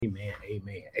Amen.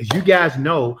 Amen. As you guys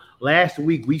know, last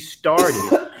week we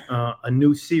started a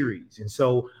new series. And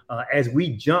so as we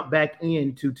jump back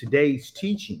into today's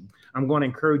teaching, I'm going to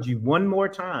encourage you one more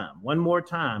time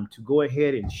to go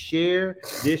ahead and share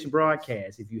this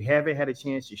broadcast. If you haven't had a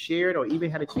chance to share it or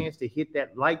even had a chance to hit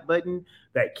that like button,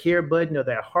 that care button, or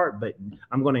that heart button,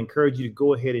 I'm going to encourage you to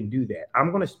go ahead and do that.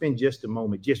 I'm going to spend just a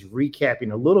moment just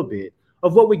recapping a little bit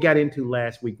of what we got into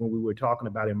last week when we were talking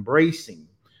about embracing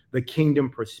the kingdom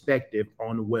perspective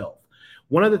on wealth.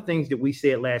 One of the things that we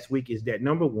said last week is that,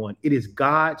 number one, it is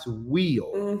God's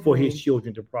will for his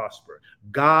children to prosper.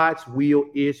 God's will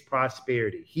is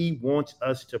prosperity. He wants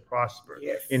us to prosper.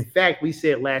 Yes. In fact, we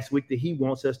said last week that he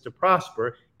wants us to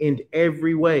prosper in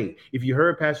every way. If you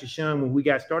heard Pastor Sean when we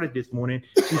got started this morning,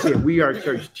 she said, we are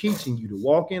church teaching you to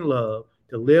walk in love,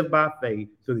 to live by faith,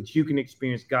 so that you can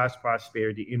experience God's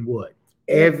prosperity in what?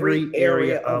 Every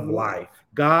area of life.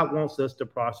 God wants us to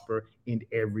prosper in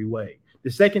every way.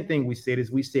 The second thing we said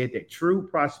is we said that true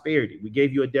prosperity, we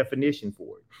gave you a definition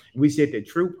for it. We said that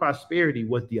true prosperity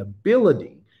was the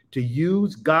ability to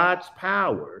use God's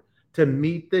power to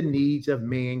meet the needs of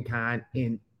mankind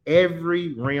in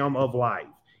every realm of life.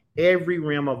 Every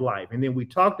realm of life. And then we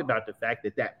talked about the fact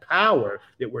that that power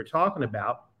that we're talking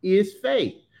about is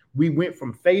faith. We went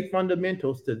from faith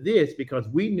fundamentals to this because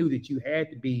we knew that you had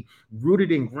to be rooted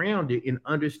and grounded in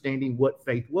understanding what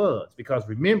faith was. Because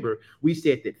remember, we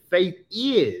said that faith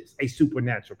is a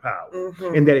supernatural power,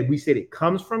 and that we said it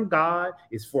comes from God,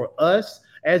 it's for us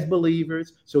as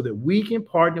believers, so that we can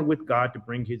partner with God to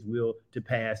bring his will to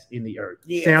pass in the earth.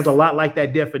 Yes. Sounds a lot like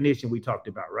that definition we talked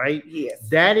about, right? Yes.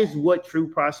 That is what true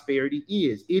prosperity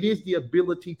is. It is the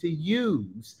ability to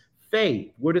use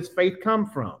faith. Where does faith come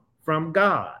from? From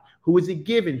God. Who is it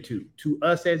given to? To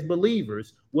us as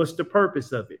believers. What's the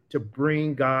purpose of it? To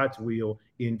bring God's will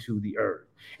into the earth.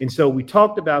 And so we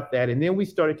talked about that. And then we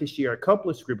started to share a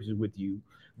couple of scriptures with you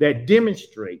that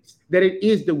demonstrates that it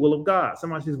is the will of God.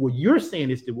 Somebody says, well, you're saying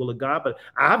it's the will of God, but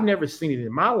I've never seen it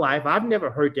in my life. I've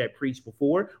never heard that preached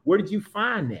before. Where did you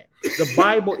find that? The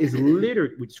Bible is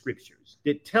littered with scriptures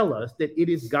that tell us that it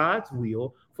is God's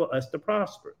will for us to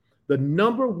prosper. The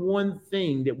number one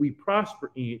thing that we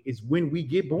prosper in is when we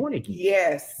get born again.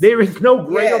 Yes. There is no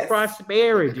greater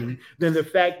prosperity than the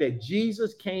fact that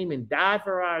Jesus came and died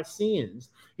for our sins.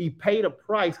 He paid a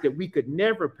price that we could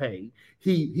never pay.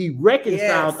 He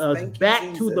reconciled us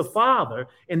back to the Father,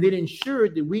 and then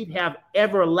ensured that we'd have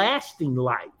everlasting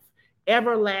life.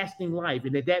 Everlasting life.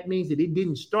 And that means that it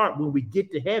didn't start when we get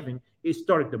to heaven. It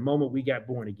started the moment we got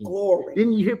born again. Glory.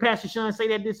 Didn't you hear Pastor Sean say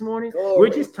that this morning? Glory.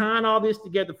 We're just tying all this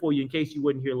together for you in case you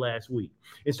wasn't here last week.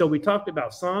 And so we talked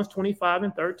about Psalms 25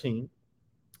 and 13,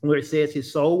 where it says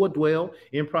his soul will dwell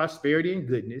in prosperity and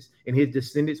goodness, and his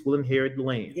descendants will inherit the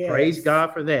land. Yes. Praise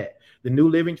God for that. The New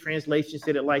Living Translation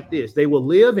said it like this: they will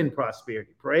live in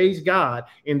prosperity. Praise God,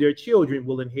 and their children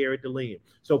will inherit the land.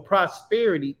 So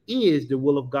prosperity is the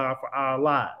will of God for our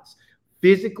lives.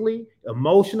 Physically,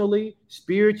 emotionally,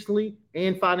 spiritually,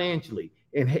 and financially,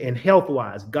 and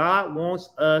health-wise. God wants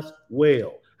us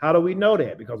well. How do we know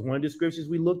that? Because one of the scriptures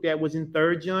we looked at was in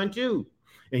 3 John 2.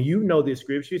 And you know this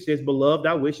scripture says, beloved,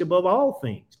 I wish above all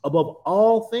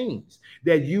things,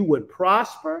 that you would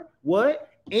prosper, what?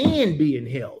 And be in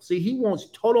health. See, he wants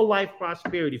total life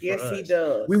prosperity for us. Yes, he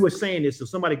does. We were saying this, so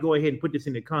somebody go ahead and put this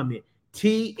in the comment.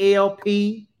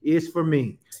 TLP is for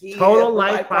me. Total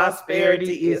life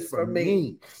prosperity is for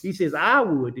me. He says, I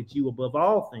would that you above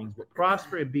all things would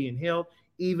prosper and be in health,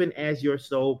 even as your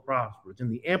soul prospers.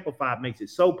 And the Amplified makes it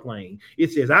so plain.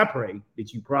 It says, I pray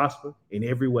that you prosper in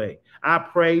every way. I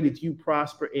pray that you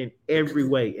prosper in every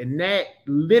way. And that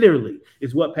literally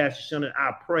is what Pastor Sean and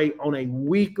I pray on a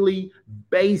weekly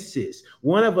basis.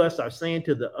 One of us are saying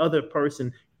to the other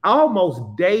person almost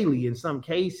daily in some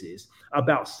cases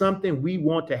about something we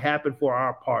want to happen for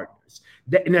our partners.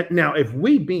 Now, if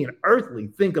we being earthly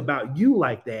think about you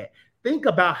like that, think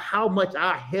about how much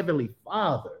our Heavenly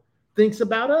Father thinks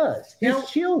about us, his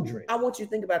children. I want you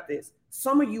to think about this.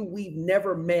 Some of you we've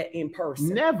never met in person.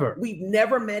 Never. We've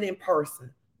never met in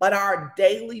person. But our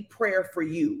daily prayer for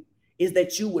you is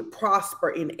that you would prosper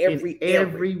in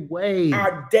every way.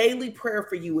 Our daily prayer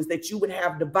for you is that you would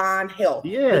have divine health,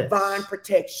 yes, divine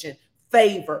protection,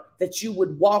 favor, that you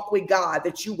would walk with God,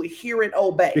 that you would hear and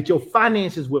obey, that your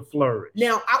finances would flourish.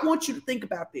 Now, I want you to think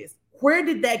about this. Where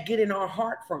did that get in our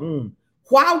heart from?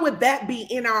 Why would that be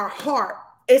in our heart,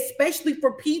 especially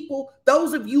for people,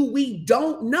 those of you we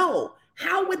don't know?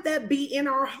 How would that be in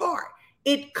our heart?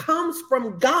 It comes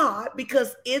from God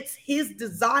because it's his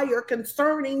desire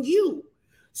concerning you.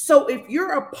 So if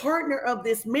you're a partner of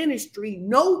this ministry,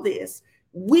 know this,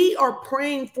 We are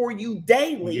praying for you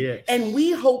daily, yes. and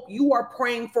we hope you are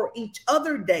praying for each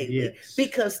other daily, yes.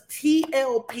 because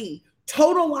TLP,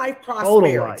 total life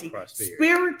prosperity,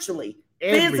 spiritually,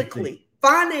 everything. Physically,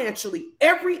 financially,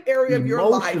 every area of your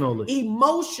life,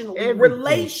 emotionally, everything.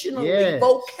 Relationally,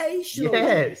 vocationally,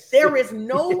 yes. there is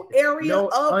no area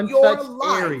of your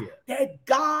life that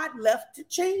God left to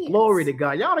chance. Glory to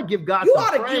God. You ought to give God you some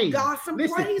ought to praise. Give God some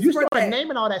Listen, praise you for start that.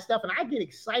 naming all that stuff, and I get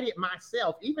excited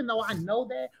myself, even though I know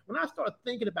that. When I start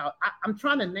thinking about, I'm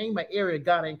trying to name an area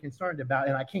God ain't concerned about,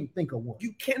 and I can't think of one.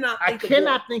 You cannot. I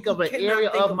cannot think of an area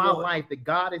of my life that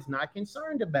God is not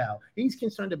concerned about. He's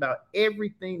concerned about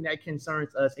everything that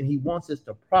concerns us, and he wants us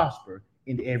to prosper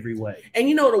in every way. And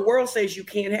you know, the world says you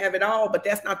can't have it all, but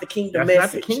that's not the kingdom message.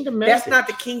 Not the kingdom message. That's not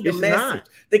the kingdom message.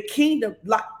 The kingdom,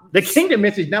 the kingdom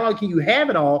message, not only can you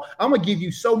have it all, I'm going to give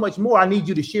you so much more. I need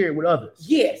you to share it with others.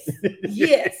 Yes.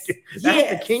 Yes.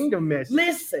 That's the kingdom message.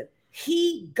 Listen.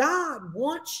 God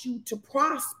wants you to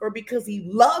prosper because he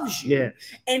loves you. Yes.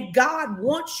 And God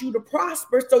wants you to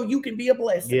prosper so you can be a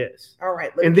blessing. Yes. All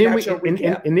right. And then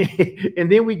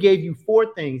we gave you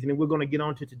 4 things, and then we're going to get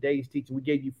on to today's teaching. We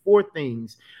gave you 4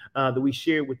 things that we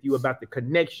shared with you about the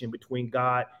connection between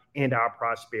God and our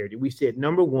prosperity. We said,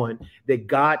 number 1, that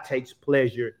God takes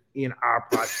pleasure in our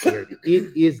prosperity.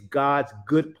 It is God's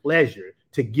good pleasure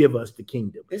to give us the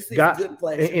kingdom. This is good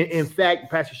pleasure. In fact,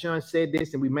 Pastor Sean said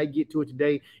this, and we may get to it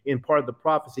today in part of the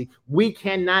prophecy. We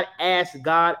cannot ask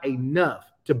God enough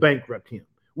to bankrupt him.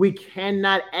 We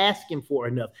cannot ask him for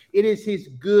enough. It is his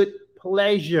good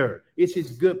pleasure. It's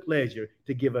his good pleasure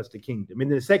to give us the kingdom. And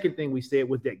the second thing we said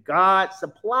was that God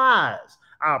supplies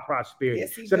our prosperity.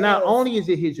 Yes, so does. Not only is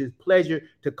it his pleasure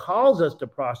to cause us to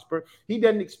prosper, he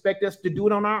doesn't expect us to do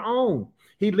it on our own.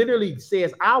 He literally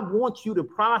says, I want you to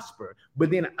prosper, but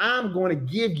then I'm going to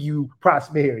give you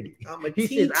prosperity. He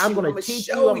says, I'm going to teach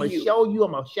you, I'm going to show you,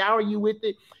 I'm going to shower you with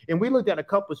it. And we looked at a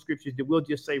couple of scriptures that we'll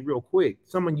just say real quick.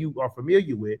 Some of you are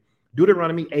familiar with.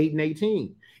 Deuteronomy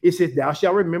 8:18. It says, thou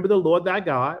shalt remember the Lord thy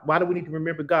God. Why do we need to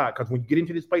remember God? Because when you get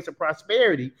into this place of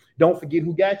prosperity, don't forget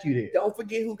who got you there. Don't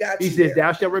forget who got you there. He says,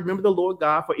 thou shalt remember the Lord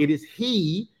God, for it is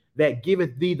he that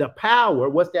giveth thee the power.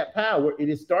 What's that power?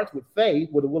 It starts with faith,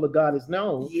 where the will of God is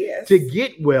known, to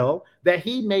get well, that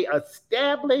he may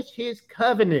establish his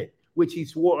covenant, which he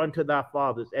swore unto thy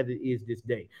fathers, as it is this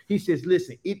day. He says,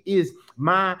 listen, it is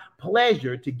my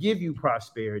pleasure to give you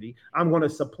prosperity. I'm going to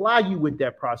supply you with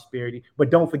that prosperity, but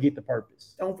don't forget the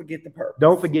purpose. Don't forget the purpose.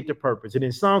 Don't forget the purpose. And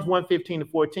in Psalms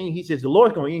 115-14, he says, the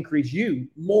Lord's going to increase you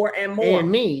more and more,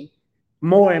 and me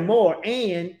more and more,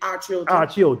 and our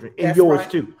children, and yours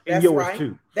too, and yours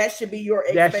too. That should be your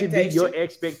expectation. That should be your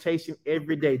expectation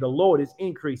every day. The Lord is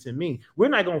increasing me. We're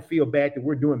not going to feel bad that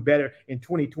we're doing better in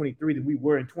 2023 than we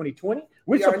were in 2020.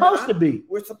 We're supposed to be.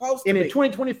 We're supposed to and be. And in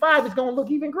 2025, it's going to look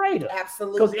even greater.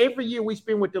 Absolutely. Because every year we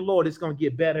spend with the Lord, it's going to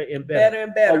get better and better. Better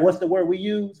and better. Or what's the word we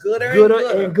use? Gooder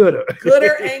and gooder.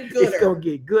 Gooder and gooder. It's going to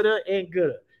get gooder and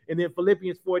gooder. And then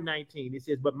Philippians 4:19, it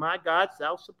says, but my God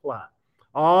shall supply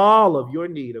all of your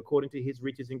need according to his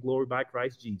riches and glory by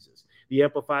Christ Jesus. The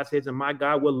Amplified says, and my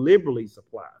God will liberally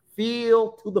supply,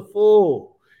 fill to the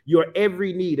full, your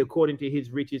every need according to his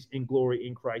riches and glory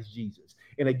in Christ Jesus.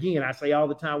 And again, I say all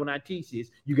the time when I teach this,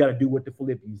 you got to do what the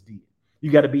Philippians did. You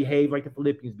got to behave like the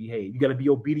Philippians behaved. You got to be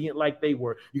obedient like they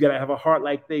were. You got to have a heart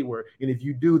like they were. And if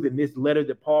you do, then this letter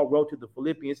that Paul wrote to the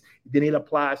Philippians, then it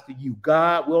applies to you.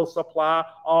 God will supply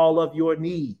all of your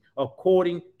need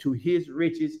according to his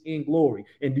riches in glory.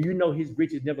 And do you know his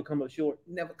riches never come up short?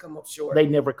 Never come up short. They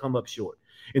never come up short.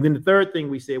 And then the third thing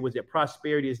we said was that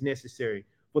prosperity is necessary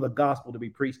for the gospel to be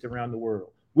preached around the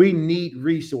world. We need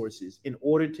resources in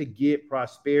order to get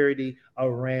prosperity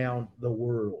around the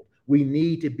world. We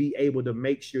need to be able to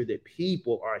make sure that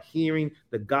people are hearing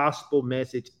the gospel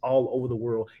message all over the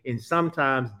world. And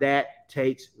sometimes that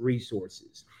takes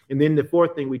resources. And then the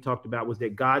fourth thing we talked about was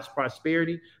that God's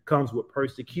prosperity comes with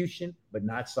persecution, but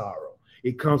not sorrow.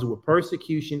 It comes with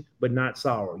persecution, but not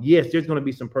sorrow. Yes, there's going to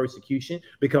be some persecution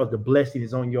because the blessing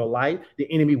is on your life.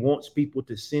 The enemy wants people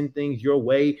to send things your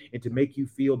way and to make you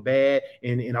feel bad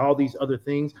and all these other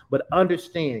things. But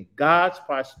understand, God's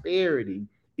prosperity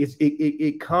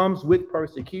it comes with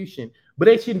persecution, but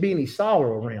there shouldn't be any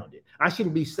sorrow around it. I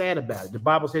shouldn't be sad about it. The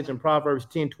Bible says in Proverbs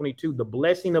 10:22, the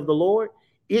blessing of the Lord,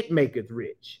 it maketh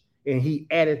rich, and he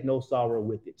addeth no sorrow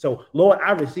with it. So, Lord,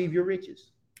 I receive your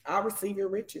riches. I receive your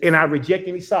riches. And I reject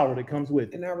any sorrow that comes with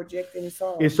it. And I reject any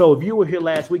sorrow. And so if you were here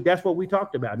last week, that's what we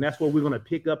talked about. And that's what we're going to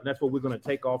pick up. And that's what we're going to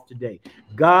take off today.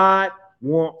 God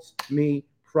wants me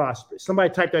prosperous. Somebody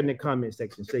type that in the comment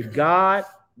section. Say, God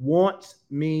wants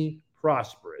me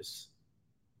prosperous.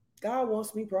 God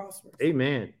wants me prosperous.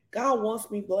 Amen. God wants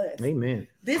me blessed. Amen.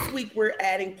 This week we're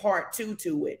adding part 2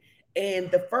 to it. And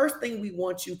the first thing we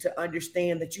want you to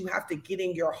understand that you have to get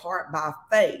in your heart by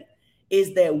faith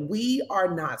is that we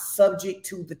are not subject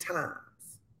to the times.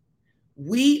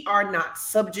 We are not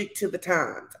subject to the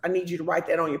times. I need you to write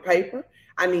that on your paper.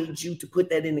 I need you to put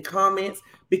that in the comments,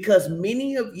 because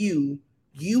many of you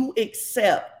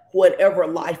accept whatever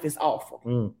life is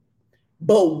offering.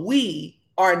 But we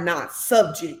are not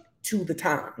subject to the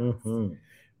times.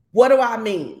 What do I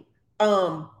mean?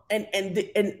 And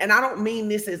I don't mean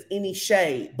this as any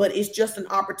shade, but it's just an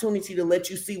opportunity to let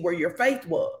you see where your faith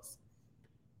was.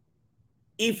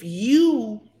 If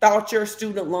you thought your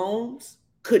student loans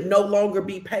could no longer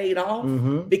be paid off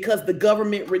because the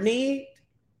government reneged,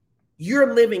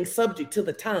 you're living subject to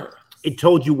the times. It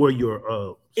told you where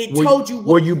your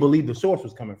where you believe the source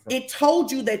was coming from. It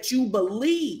told you that you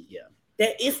believe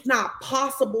that it's not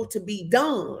possible to be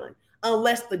done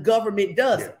unless the government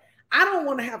does it. I don't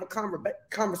want to have a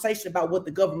conversation about what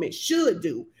the government should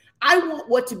do. I want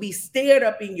what to be stirred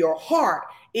up in your heart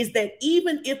is that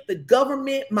even if the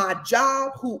government, my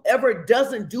job, whoever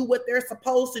doesn't do what they're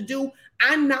supposed to do,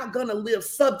 I'm not going to live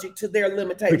subject to their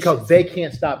limitations. Because they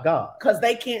can't stop God. Because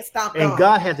they can't stop God. And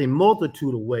God has a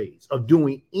multitude of ways of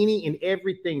doing any and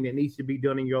everything that needs to be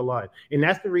done in your life. And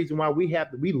that's the reason why we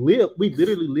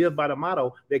literally live by the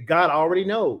motto that God already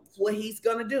knows what he's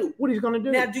going to do. What he's going to do.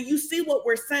 Now, do you see what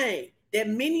we're saying? That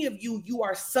many of you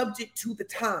are subject to the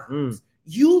times.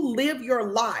 You live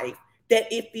your life that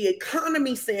if the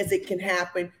economy says it can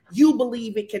happen, you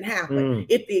believe it can happen.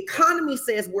 If the economy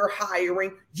says we're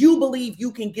hiring, you believe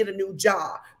you can get a new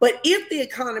job. But if the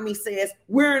economy says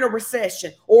we're in a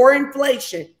recession or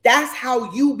inflation, that's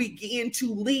how you begin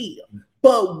to live.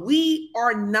 But we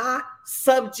are not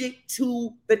subject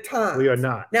to the times. We are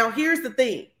not. Now, here's the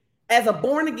thing. As a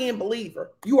born-again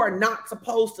believer, you are not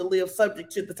supposed to live subject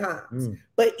to the times.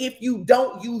 But if you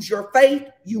don't use your faith,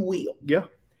 you will. Yeah.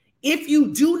 If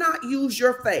you do not use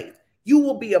your faith, you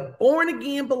will be a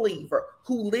born-again believer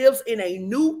who lives in a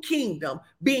new kingdom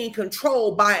being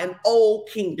controlled by an old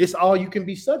kingdom. It's all you can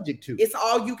be subject to. It's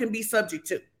all you can be subject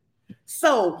to.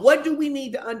 So what do we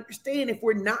need to understand if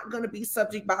we're not going to be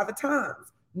subject by the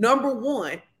times? Number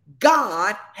one,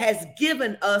 God has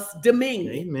given us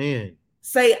dominion. Amen.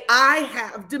 Say, I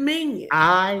have dominion.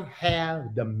 I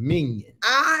have dominion.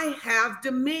 I have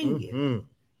dominion.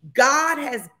 God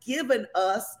has given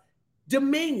us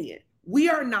dominion. We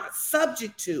are not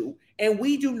subject to, and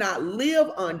we do not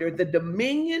live under the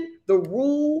dominion, the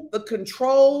rule, the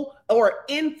control, or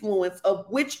influence of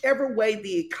whichever way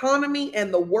the economy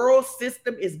and the world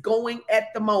system is going at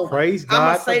the moment. Praise God. I'm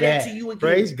going to say for that to you again.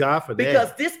 Praise God for that.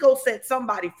 Because this go set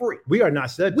somebody free. We are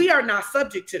not subject. We are not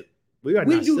subject to.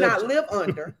 We do not live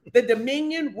under the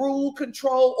dominion, rule,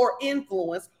 control, or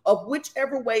influence of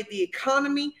whichever way the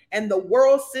economy and the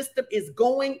world system is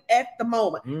going at the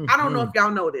moment. I don't know if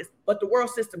y'all know this, but the world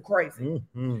system crazy.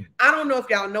 I don't know if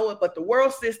y'all know it, but the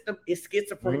world system is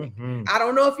schizophrenic. I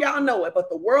don't know if y'all know it, but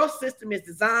the world system is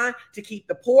designed to keep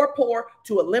the poor poor,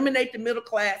 to eliminate the middle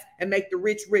class, and make the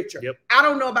rich richer. I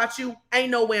don't know about you.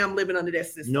 Ain't no way I'm living under that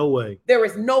system. No way. There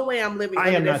is no way I'm living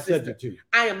under that system. I am not subject to.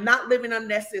 I am not living under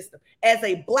that system. As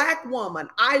a Black woman,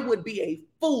 I would be a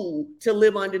fool to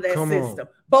live under that system.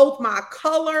 Both my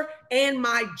color and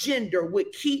my gender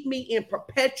would keep me in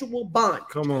perpetual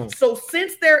bondage. So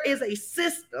since there is a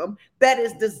system that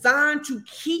is designed to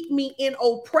keep me in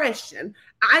oppression,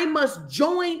 I must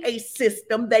join a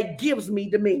system that gives me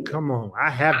dominion. I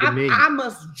have dominion. I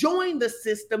must join the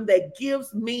system that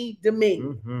gives me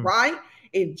dominion, right?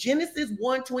 In Genesis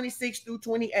 1:26 through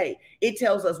 28, it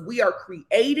tells us we are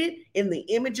created in the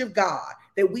image of God,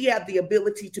 that we have the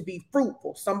ability to be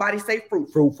fruitful. Somebody say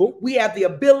fruitful. Fruitful. We have the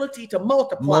ability to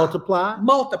multiply.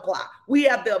 Multiply. We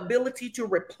have the ability to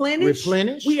replenish.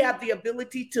 We have the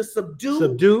ability to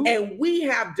subdue. And we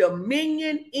have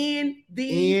dominion in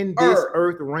this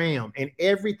earth realm. And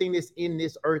everything that's in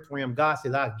this earth realm, God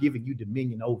says, I've given you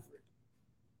dominion over it.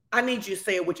 I need you to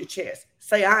say it with your chest.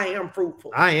 Say, I am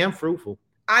fruitful. I am fruitful.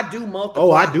 I do multiply.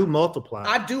 Oh, I do multiply.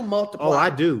 I do multiply. Oh, I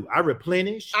do. I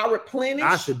replenish.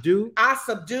 I subdue.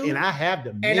 And I have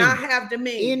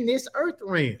dominion. In this earth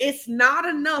realm. It's not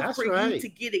enough for you to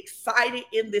get excited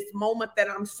in this moment that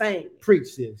I'm saying.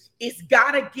 Preach this. It's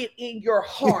got to get in your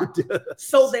heart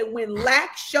so that when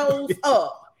lack shows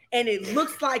up and it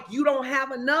looks like you don't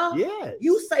have enough,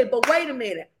 you say, but wait a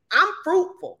minute. I'm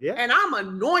fruitful and I'm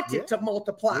anointed to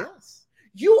multiply.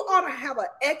 You ought to have an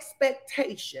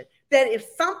expectation that if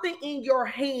something in your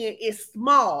hand is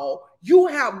small, you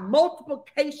have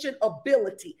multiplication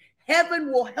ability.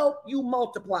 Heaven will help you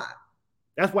multiply.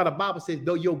 That's why the Bible says,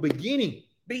 though your beginning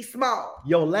be small,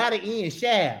 your latter end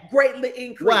shall greatly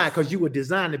increase. Why? Because you were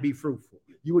designed to be fruitful.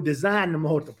 You were designed to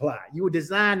multiply. You were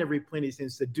designed to replenish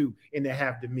and subdue and to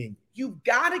have dominion. You've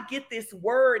got to get this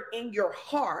word in your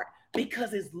heart,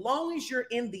 because as long as you're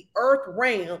in the earth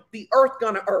realm, the earth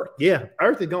gonna earth. Yeah,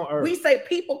 earth is gonna earth. We say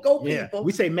people go yeah. people.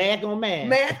 We say math go math.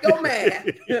 Math go math.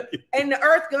 And the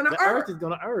earth gonna the earth. Earth is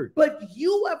gonna earth. But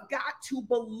you have got to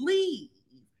believe.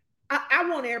 I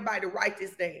want everybody to write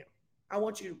this down. I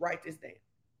want you to write this down.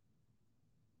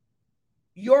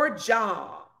 Your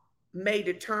job may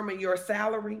determine your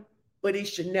salary, but it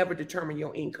should never determine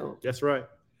your income. That's right.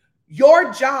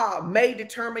 Your job may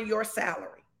determine your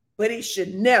salary, but it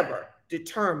should never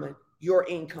determine your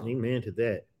income. Amen to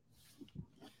that.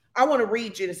 I want to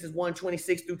read Genesis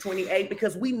 1:26 through 28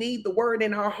 because we need the word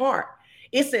in our heart.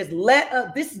 It says,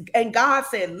 and God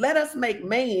said, let us make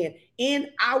man in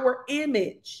our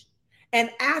image and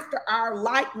after our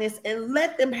likeness, and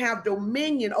let them have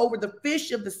dominion over the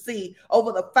fish of the sea,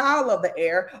 over the fowl of the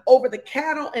air, over the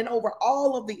cattle, and over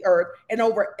all of the earth, and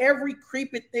over every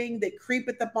creeping thing that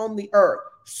creepeth upon the earth.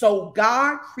 So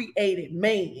God created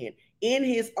man in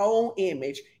his own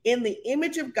image. In the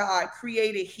image of God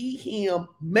created he him,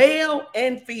 male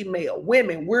and female.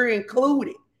 Women, we're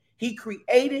included. He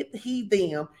created he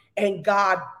them, and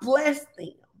God blessed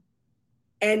them.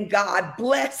 And God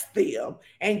blessed them.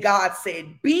 And God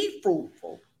said, be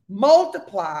fruitful,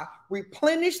 multiply,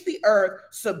 replenish the earth,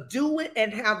 subdue it,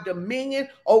 and have dominion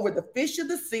over the fish of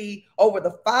the sea, over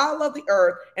the fowl of the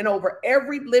earth, and over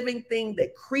every living thing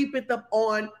that creepeth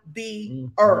upon the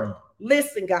earth.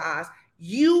 Listen, guys,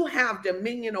 you have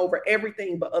dominion over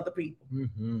everything but other people.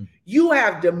 You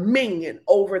have dominion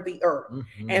over the earth.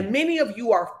 And many of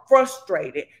you are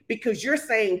frustrated because you're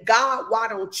saying, God, why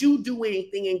don't you do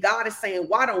anything? And God is saying,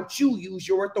 why don't you use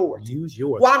your authority?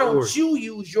 Why don't you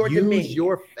use your dominion?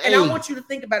 Your faith. And I want you to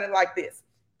think about it like this.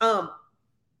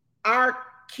 Our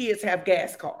kids have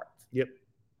gas cards. Yep.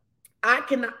 I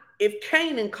cannot, if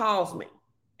Kanan calls me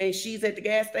and she's at the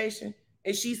gas station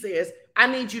and she says, I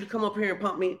need you to come up here and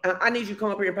pump me. I need you to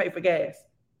come up here and pay for gas.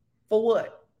 For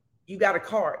what? You got a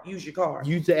card. Use your card.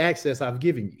 Use the access I've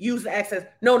given you. Use the access.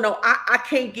 No, I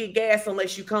can't get gas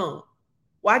unless you come.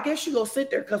 Well, I guess you go sit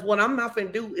there, because what I'm not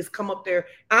finna do is come up there.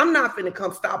 I'm not finna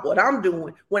come stop what I'm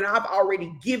doing when I've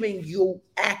already given you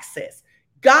access.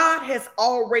 God has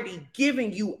already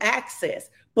given you access,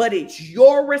 but it's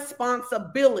your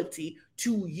responsibility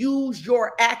to use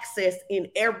your access in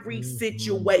every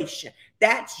situation.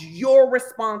 That's your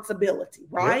responsibility,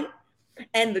 right? Yep.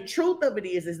 And the truth of it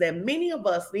is that many of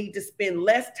us need to spend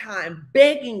less time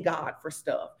begging God for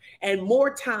stuff and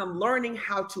more time learning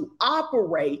how to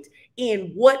operate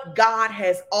in what God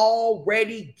has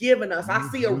already given us. I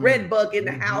see a red bug in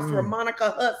the house from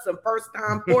Monica Hudson, first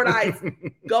time Fordyce.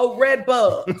 Go Red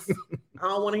Bugs. I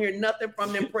don't want to hear nothing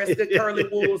from them Preston Curly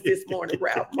Wolves this morning,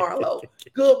 Ralph Marlowe.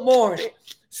 Good morning.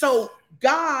 So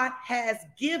God has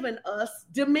given us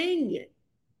dominion,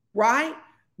 right?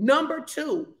 Number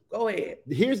two, go ahead.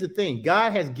 Here's the thing.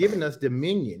 God has given us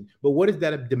dominion, but where does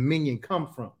that dominion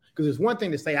come from? Because it's one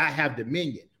thing to say I have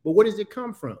dominion, but where does it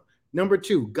come from? Number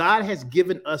two, God has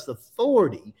given us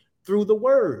authority through the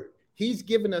word. He's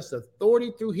given us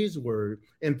authority through his word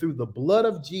and through the blood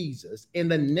of Jesus, in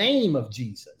the name of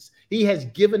Jesus. He has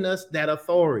given us that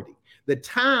authority. The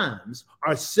times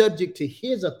are subject to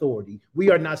his authority. We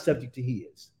are not subject to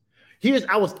his.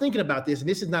 I was thinking about this, and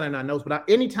this is not in our notes, but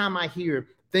anytime I hear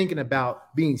thinking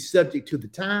about being subject to the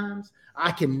times,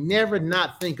 I can never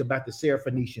not think about the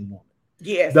Syrophoenician woman.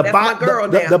 Yes, that's my girl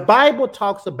now. The Bible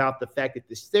talks about the fact that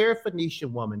the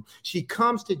Syrophoenician woman, she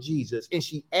comes to Jesus and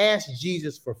she asks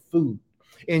Jesus for food.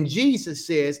 And Jesus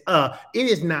says, it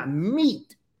is not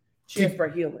meat. Just for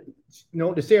healing.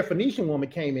 No, the Syrophoenician woman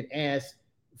came and asked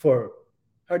for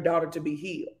her daughter to be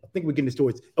healed. I think we're getting the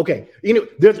stories. Okay.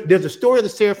 There's a story of the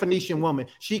Syrophoenician woman.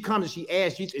 She comes and she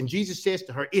asks Jesus, and Jesus says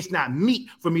to her, it's not meat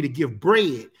for me to give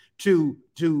bread to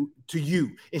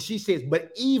you. And she says, but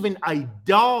even a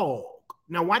dog.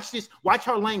 Now watch this. Watch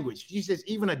her language. She says,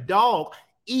 even a dog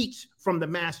eats from the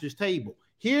master's table.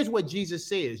 Here's what Jesus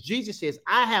says. Jesus says,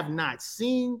 I have not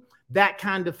seen that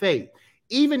kind of faith.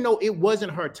 Even though it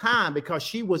wasn't her time, because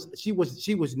she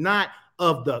was not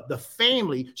of the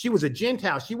family. She was a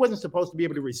Gentile. She wasn't supposed to be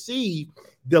able to receive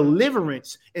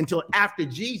deliverance until after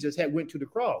Jesus had went to the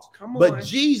cross. But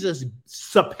Jesus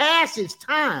surpasses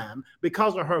time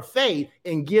because of her faith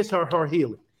and gives her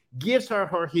healing.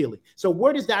 So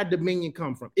where does that dominion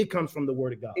come from? It comes from the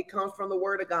word of God. It comes from the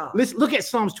word of God. Let's look at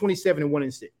Psalms 27 and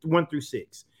 1 through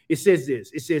 6. It says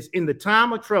this. It says, in the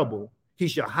time of trouble, he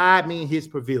shall hide me in his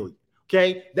pavilion.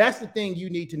 Okay, that's the thing you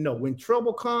need to know. When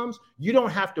trouble comes, you don't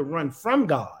have to run from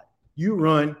God. You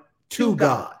run to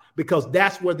God, because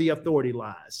that's where the authority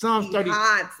lies. Psalms 30,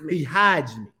 he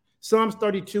hides me. Psalms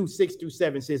 32,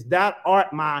 6-7 says, thou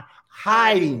art my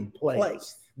hiding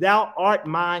place. Thou art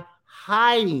my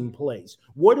hiding place.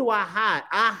 Where do I hide?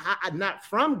 I hide not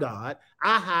from God.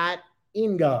 I hide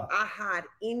in God. I hide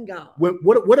in God.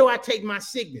 What do I take my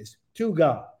sickness? To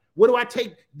God. What do I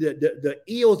take the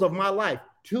ills of my life?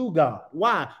 To God.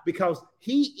 Why? Because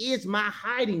he is my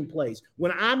hiding place.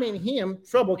 When I'm in him,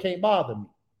 trouble can't bother me.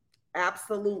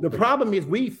 Absolutely. The problem is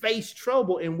we face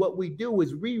trouble, and what we do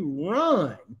is we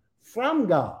run from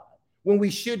God when we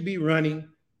should be running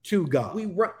to God.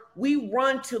 We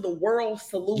run to the world's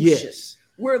solution. Yes.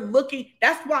 We're looking.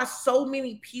 That's why so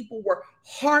many people were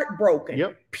heartbroken.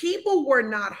 Yep. People were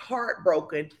not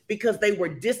heartbroken because they were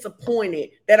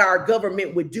disappointed that our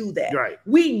government would do that. Right.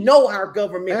 We know our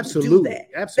government would do that.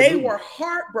 Absolutely. They were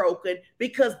heartbroken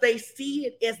because they see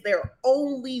it as their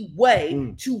only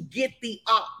way to get the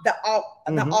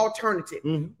alternative.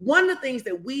 Mm-hmm. One of the things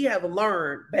that we have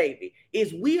learned, baby,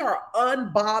 is we are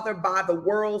unbothered by the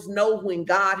world's no when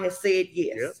God has said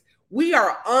yes. Yep. We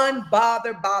are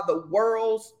unbothered by the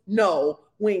world's no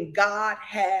when God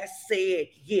has said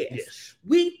yes.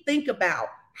 We think about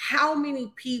how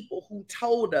many people who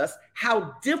told us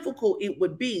how difficult it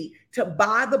would be to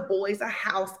buy the boys a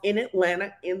house in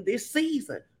Atlanta in this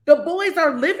season. The boys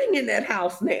are living in that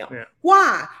house now. Yeah.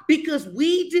 Why? Because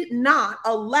we did not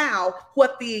allow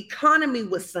what the economy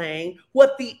was saying,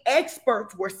 what the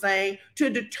experts were saying, to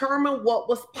determine what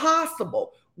was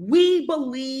possible. We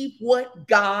believe what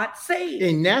God said.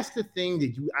 And that's the thing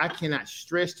that I cannot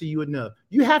stress to you enough.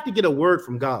 You have to get a word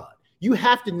from God. You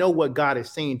have to know what God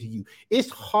is saying to you. It's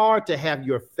hard to have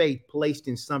your faith placed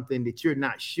in something that you're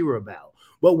not sure about.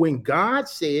 But when God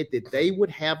said that they would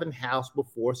have a house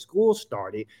before school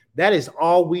started, that is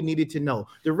all we needed to know.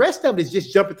 The rest of it is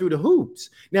just jumping through the hoops.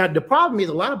 Now, the problem is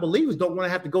a lot of believers don't want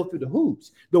to have to go through the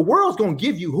hoops. The world's going to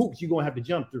give you hoops you're going to have to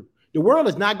jump through. The world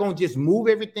is not going to just move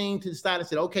everything to the side and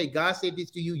say, okay, God said this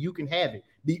to you, you can have it.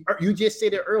 You just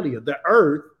said it earlier. The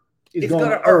earth is going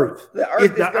to earth. The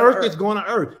earth is going to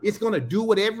earth. It's going to do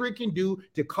whatever it can do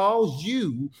to cause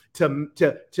you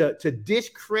to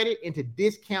discredit and to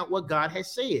discount what God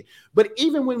has said. But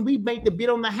even when we made the bid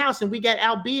on the house and we got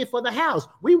outbid for the house,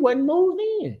 we wasn't moved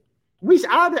in.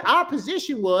 Our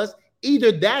position was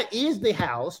either that is the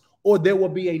house or there will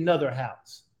be another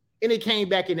house. And it came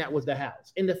back and that was the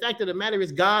house. And the fact of the matter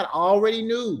is God already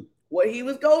knew what he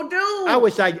was going to do. I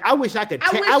wish I could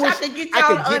get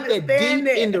that deep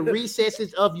in the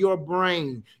recesses of your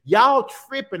brain. Y'all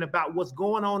tripping about what's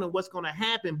going on and what's going to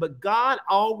happen, but God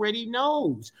already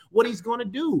knows what he's going to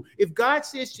do. If God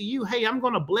says to you, hey, I'm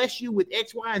going to bless you with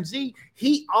X, Y, and Z,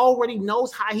 he already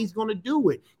knows how he's going to do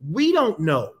it. We don't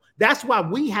know. That's why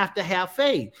we have to have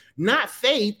faith, not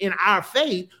faith in our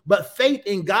faith, but faith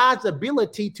in God's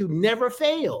ability to never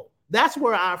fail. That's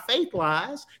where our faith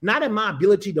lies, not in my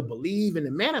ability to believe and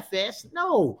to manifest.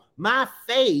 No, my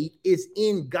faith is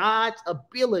in God's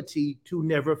ability to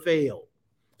never fail.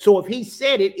 So if he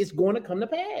said it, it's going to come to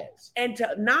pass. And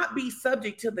to not be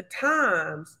subject to the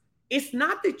times, it's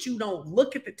not that you don't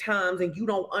look at the times and you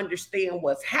don't understand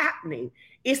what's happening.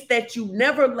 It's that you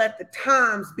never let the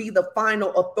times be the final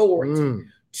authority.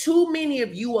 Too many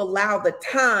of you allow the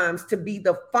times to be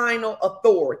the final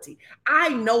authority. I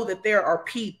know that there are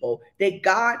people that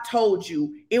God told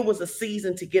you it was a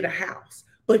season to get a house,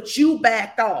 but you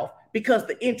backed off because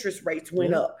the interest rates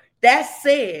went up. That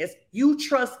says you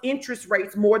trust interest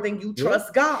rates more than you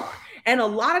trust God. And a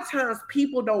lot of times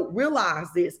people don't realize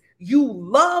this. You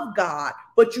love God,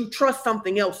 but you trust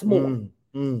something else more.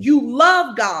 You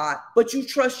love God, but you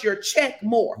trust your check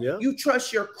more. You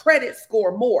trust your credit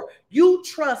score more. You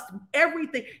trust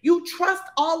everything. You trust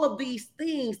all of these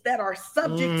things that are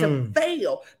subject to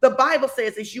fail. The Bible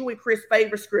says, it's you and Chris'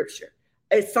 favorite scripture.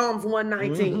 It's Psalms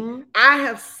 119. I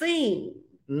have seen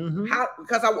how,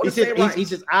 because I want to say it right. He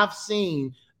says, I've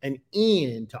seen an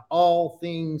end to all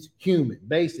things human,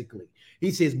 basically.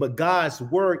 He says, but God's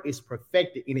word is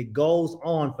perfected and it goes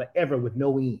on forever with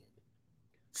no end.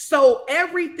 So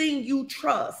everything you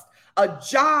trust, a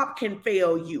job can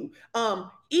fail you.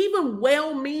 Even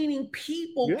well-meaning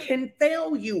people can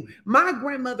fail you. My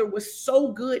grandmother was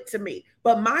so good to me,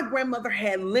 but my grandmother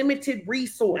had limited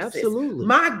resources. Absolutely.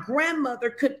 My grandmother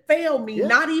could fail me,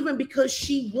 not even because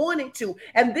she wanted to.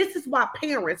 And this is why,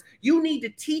 parents, you need to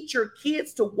teach your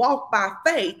kids to walk by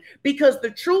faith, because the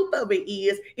truth of it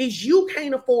is you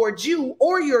can't afford you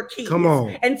or your kids. Come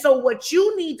on. And so what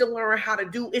you need to learn how to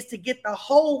do is to get the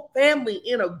whole family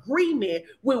in agreement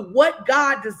with what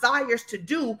God desires to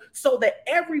do, so that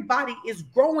everybody is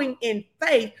growing in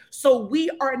faith, so we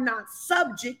are not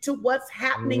subject to what's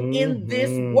happening in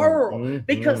this world.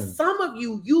 Because some of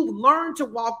you've learned to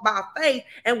walk by faith,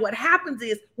 and what happens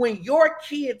is when your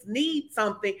kids need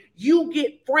something, you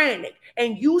get frantic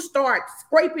and you start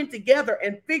scraping together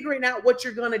and figuring out what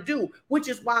you're going to do, which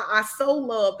is why I so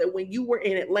love that when you were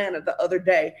in Atlanta the other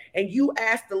day and you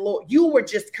asked the Lord, you were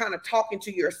just kind of talking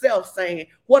to yourself saying,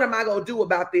 what am I going to do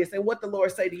about this? And what the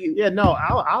Lord say to you? Yeah, no,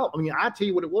 I'll tell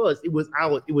you what it was.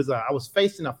 I was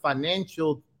facing a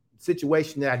financial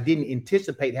situation that I didn't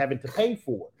anticipate having to pay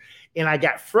for. And I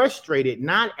got frustrated,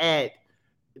 not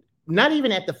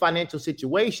even at the financial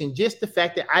situation, just the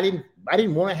fact that I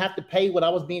didn't want to have to pay what I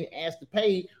was being asked to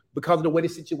pay because of the way the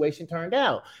situation turned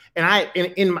out. And I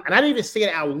didn't even say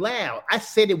it out loud. I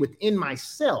said it within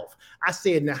myself. I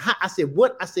said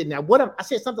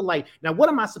something like, now what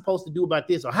am I supposed to do about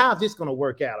this? Or how is this going to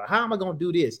work out? Or how am I going to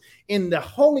do this? And the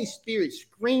Holy Spirit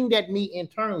screamed at me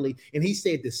internally. And he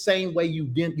said, the same way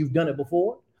you've done it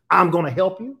before, I'm going to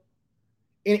help you.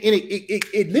 And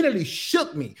it literally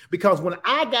shook me, because when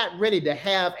I got ready to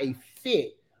have a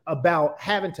fit about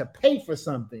having to pay for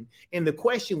something, and the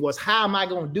question was, how am I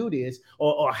going to do this?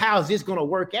 Or how's this going to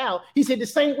work out? He said, the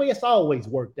same way it's always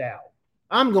worked out.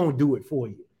 I'm going to do it for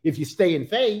you if you stay in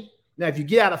faith. Now, if you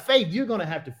get out of faith, you're going to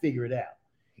have to figure it out.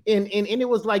 And it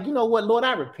was like, you know what, Lord,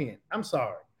 I repent. I'm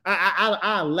sorry.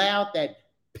 I allowed that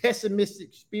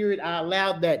pessimistic spirit. I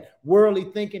allowed that worldly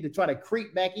thinking to try to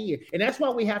creep back in. And that's why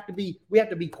we have to be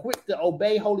quick to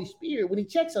obey Holy Spirit when he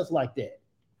checks us like that.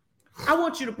 I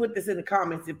want you to put this in the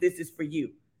comments if this is for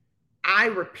you. I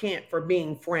repent for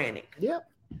being frantic. Yep.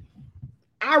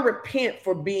 I repent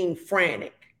for being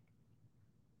frantic.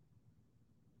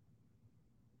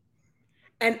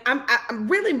 And I'm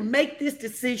really make this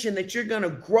decision that you're going to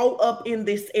grow up in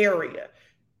this area.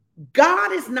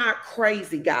 God is not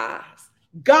crazy, guys.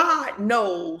 God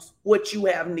knows what you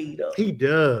have need of. He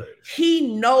does.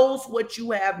 He knows what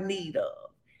you have need of.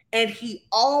 And he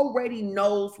already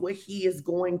knows what he is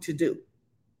going to do.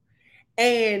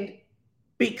 And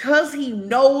because he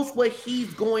knows what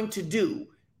he's going to do,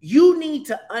 you need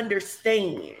to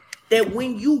understand that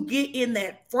when you get in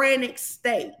that frantic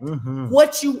state,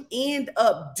 what you end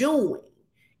up doing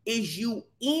is you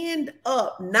end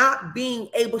up not being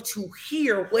able to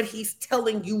hear what he's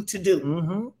telling you to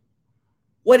do.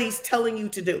 What he's telling you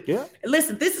to do. Yeah. And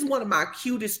listen, this is one of my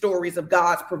cutest stories of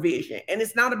God's provision, and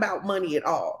it's not about money at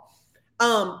all.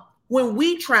 When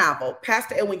we travel,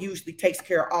 Pastor Edwin usually takes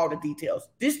care of all the details.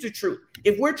 This is the truth.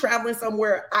 If we're traveling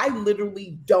somewhere, I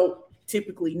literally don't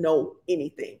typically know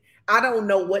anything. I don't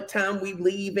know what time we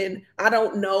leaving. I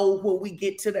don't know when we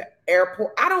get to the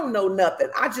airport. I don't know nothing.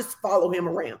 I just follow him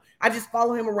around. I just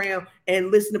follow him around and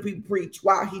listen to people preach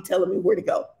while he telling me where to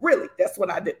go. Really, that's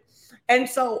what I do. And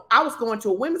so I was going to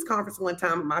a women's conference one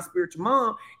time with my spiritual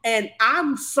mom, and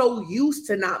I'm so used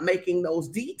to not making those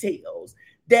details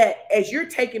that as you're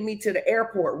taking me to the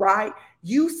airport, right?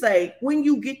 You say, when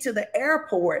you get to the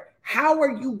airport, how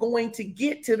are you going to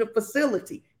get to the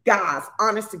facility? Guys,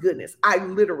 honest to goodness, I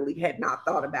literally had not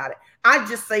thought about it. I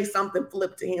just say something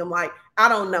flip to him like, I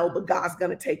don't know, but God's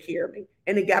going to take care of me.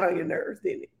 And it got on your nerves,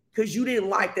 didn't it? Because you didn't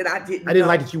like that I didn't know.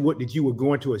 Like that you were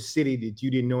going to a city that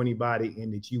you didn't know anybody,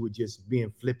 and that you were just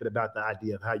being flippant about the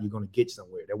idea of how you're going to get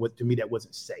somewhere. To me, that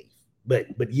wasn't safe. But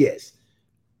yes.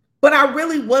 But I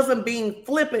really wasn't being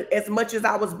flippant as much as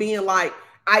I was being like,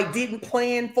 I didn't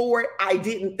plan for it. I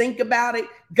didn't think about it.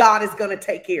 God is going to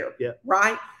take care of it. Yeah.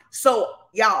 Right? So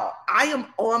y'all, I am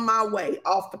on my way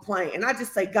off the plane. And I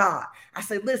just say, God, I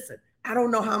say, listen, I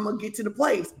don't know how I'm going to get to the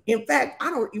place. In fact, I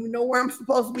don't even know where I'm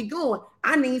supposed to be going.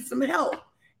 I need some help.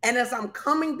 And as I'm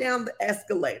coming down the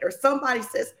escalator, somebody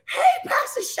says, hey,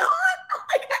 Pastor Sean.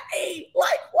 I'm like, hey,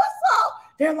 like, what's up?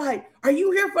 They're like, are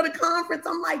you here for the conference?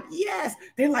 I'm like, yes.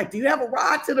 They're like, do you have a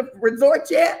ride to the resort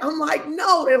yet? I'm like,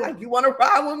 no. They're like, you want to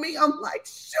ride with me? I'm like,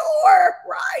 sure,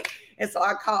 right? And so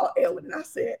I called Ellen and I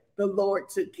said, the Lord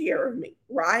took care of me,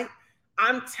 right?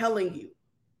 I'm telling you,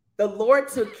 the Lord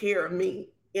took care of me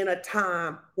in a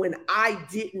time when I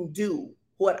didn't do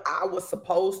what I was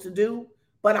supposed to do,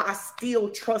 but I still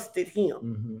trusted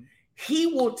him. He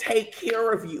will take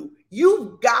care of you.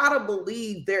 You've got to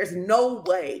believe there's no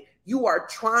way you are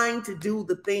trying to do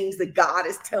the things that God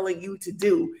is telling you to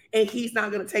do, and he's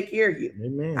not going to take care of you.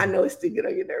 Amen. I know it's still get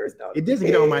on your nerves, though. It doesn't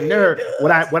get on my nerve.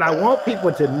 What I want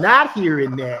people to not hear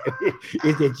in that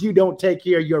is that you don't take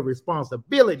care of your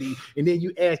responsibility, and then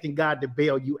you asking God to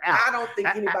bail you out. I don't think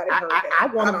anybody heard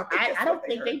that. I don't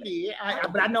think they did.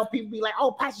 But I know people be like,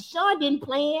 "Oh, Pastor Sean didn't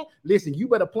plan." Listen, you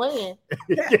better plan.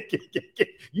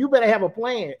 You better have a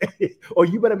plan, or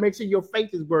you better make sure your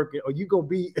faith is working, or you gonna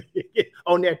be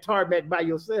on that tarmac by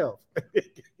yourself.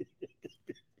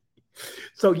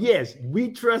 So yes,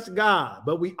 we trust God,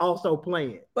 but we also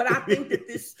plan. But I think that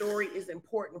this story is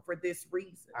important for this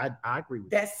reason. I agree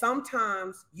with that.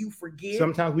 Sometimes you forget.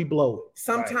 Sometimes we blow it.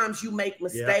 Sometimes you make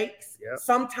mistakes. Yep.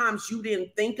 Sometimes you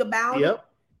didn't think about it.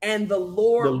 And the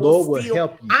Lord will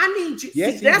help you. I need you.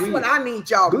 Yes, see, that's what I need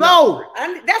y'all to know.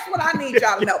 That's what I need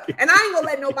y'all to know. And I ain't gonna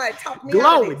let nobody talk me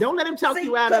out of it. Don't let him talk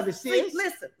you out of it, sis.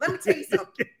 Listen, let me tell you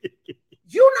something.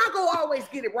 You're not gonna always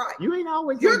get it right. You ain't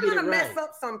always. You're gonna mess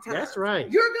up sometimes. That's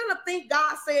right. You're gonna think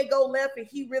God said go left and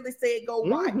He really said go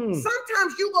right.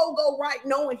 Sometimes you go right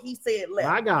knowing He said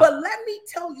left. But let me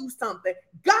tell you something.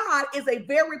 God is a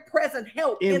very present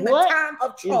help in the time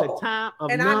of trouble. In the time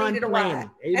of and I needed a ride.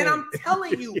 Amen. And I'm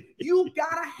telling you, you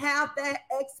gotta have that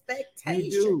expectation.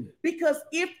 You do. Because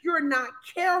if you're not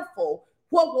careful,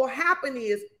 what will happen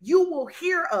is you will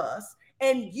hear us.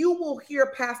 And you will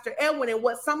hear Pastor Edwin, and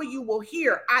what some of you will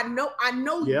hear, I know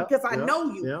you because I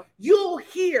know you. Yeah. You'll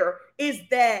hear is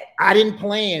that I didn't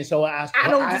plan, so I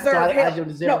don't deserve help. I don't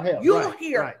deserve help. You'll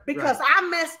hear because I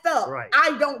messed up.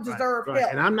 I don't deserve help.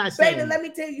 And I'm not saying, baby, let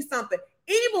me tell you something.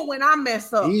 Even when I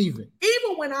mess up, even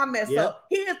when I mess up,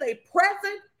 He is a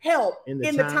present help in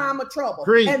the time of trouble.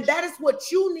 Preach. And that is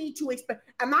what you need to expect.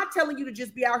 Am I telling you to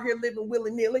just be out here living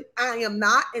willy-nilly? I am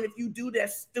not. And if you do,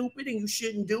 that's stupid and you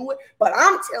shouldn't do it. But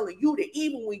I'm telling you that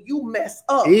even when you mess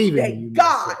up, that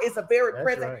God is a very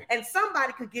present. Right. And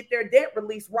somebody could get their debt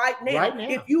release right now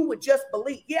if you would just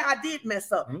believe, yeah, I did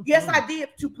mess up. Yes, I did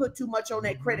put too much on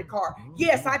that credit card.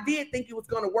 Yes, I did think it was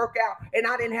going to work out and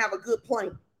I didn't have a good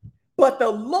plan. But the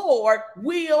Lord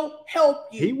will help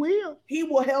you. He will. He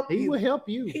will help you. He will help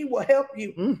you. He will help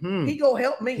you. He gonna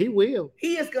help me. He will.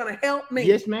 He is gonna help me.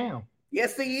 Yes, ma'am.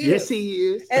 Yes, he is. Yes, he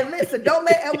is. And listen, don't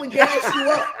let Edwin gas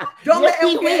you up. Don't let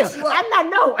Edwin gas you up. I'm not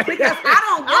knowing. Because I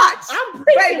don't watch. I'm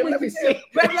baby, let me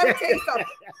tell you something.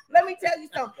 Let me tell you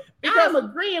something. Because I'm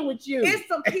agreeing with you. It's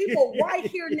some people right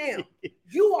here now.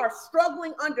 You are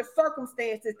struggling under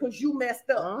circumstances because you messed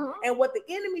up. And what the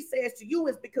enemy says to you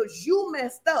is because you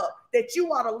messed up that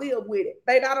you ought to live with it.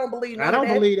 Baby, I don't believe none of that. I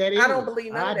don't believe that either. I don't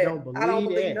believe none of that. I don't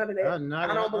believe none of that.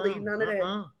 I don't believe none of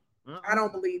that. I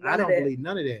don't believe none of that. I don't believe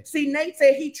none of that. See, Nate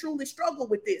said he truly struggled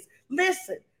with this.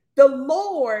 Listen, the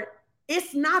Lord,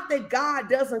 it's not that God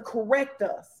doesn't correct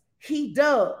us. He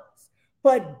does.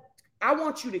 But I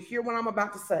want you to hear what I'm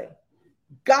about to say.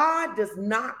 God does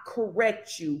not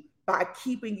correct you by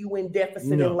keeping you in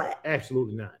deficit and lack.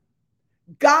 Absolutely not.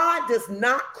 God does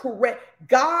not correct.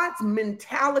 God's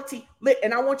mentality,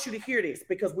 and I want you to hear this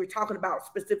because we're talking about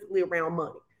specifically around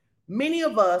money. Many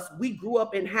of us, we grew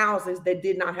up in houses that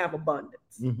did not have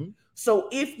abundance. So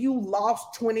if you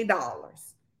lost $20,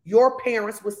 your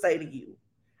parents would say to you,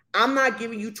 I'm not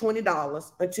giving you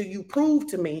 $20 until you prove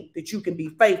to me that you can be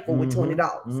faithful with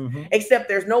 $20. Except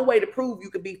there's no way to prove you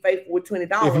can be faithful with $20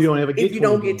 if you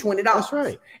don't get $20. That's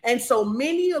right. And so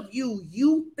many of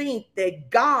you think that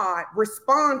God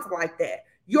responds like that.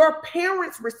 Your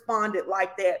parents responded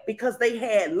like that because they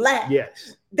had lack.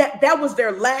 Yes. That was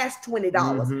their last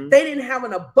 $20. They didn't have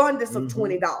an abundance of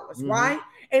 $20, right?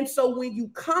 And so when you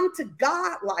come to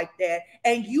God like that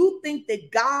and you think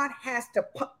that God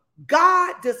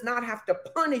does not have to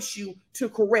punish you to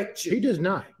correct you. He does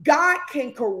not. God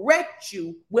can correct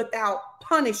you without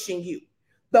punishing you.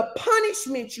 The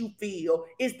punishment you feel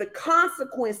is the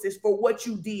consequences for what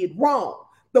you did wrong.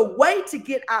 The way to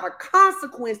get out of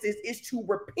consequences is to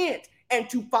repent and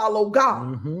to follow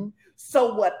God.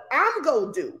 So what I'm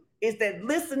going to do is that,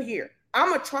 listen here, I'm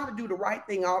going to try to do the right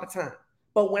thing all the time.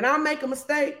 But when I make a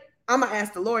mistake, I'm going to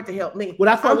ask the Lord to help me. Well,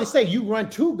 that's why we say you run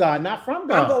to God, not from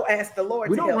God. I'm going to ask the Lord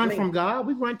to help me. We don't run from God.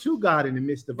 We run to God in the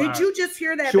midst of Did you just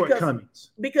hear that?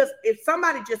 Shortcomings. Because if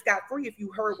somebody just got free, if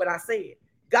you heard what I said,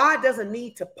 God doesn't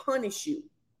need to punish you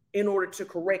in order to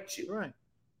correct you. Right.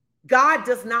 God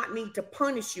does not need to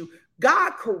punish you.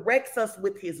 God corrects us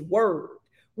with his word.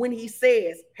 When he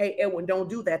says, hey, Edwin, don't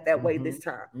do that way this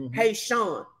time. Hey,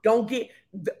 Sean,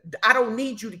 I don't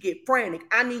need you to get frantic.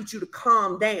 I need you to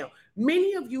calm down.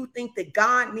 Many of you think that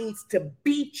God needs to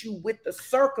beat you with the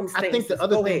circumstances. I think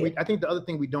the other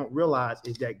thing we don't realize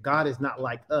is that God is not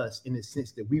like us in the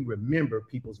sense that we remember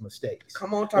people's mistakes.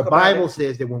 Come on, talk the about Bible it.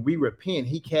 says that when we repent,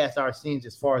 he casts our sins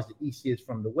as far as the east is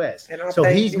from the west. So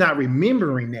he's not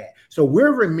remembering that. So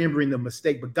we're remembering the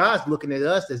mistake, but God's looking at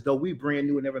us as though we brand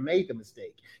new and never made the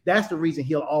mistake. That's the reason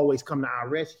he'll always come to our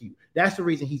rescue. That's the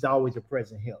reason he's always a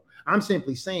present help. I'm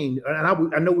simply saying, and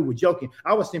I know we were joking,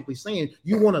 I was simply saying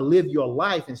you want to live your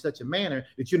life in such a manner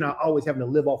that you're not always having to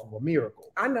live off of a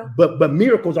miracle. I know. But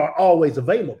miracles are always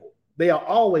available. They are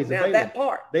always available. That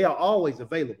part. They are always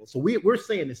available. So we're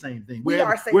saying the same thing. We're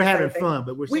having fun,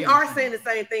 but we are saying the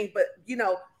same thing. But you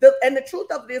know, the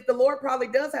truth of it is, the Lord probably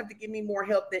does have to give me more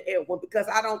help than Edwin because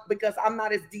I'm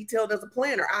not as detailed as a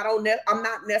planner. I'm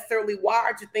not necessarily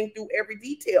wired to think through every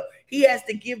detail. He has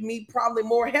to give me probably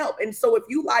more help. And so if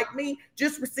you like me,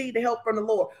 just receive the help from the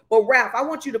Lord. But Ralph, I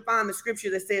want you to find the scripture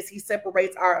that says he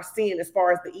separates our sin as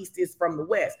far as the east is from the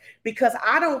west, because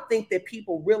I don't think that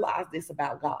people realize this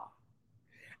about God.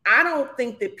 I don't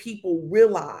think that people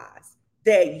realize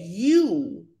that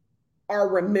you are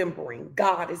remembering.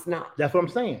 God is not. That's what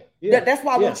I'm saying. Yeah. That's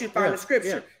why I want you to find the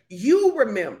scripture. Yeah. You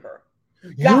remember.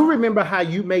 You remember how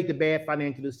you made the bad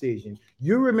financial decision.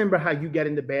 You remember how you got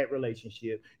in the bad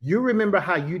relationship. You remember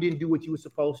how you didn't do what you were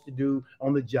supposed to do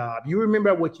on the job. You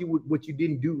remember what you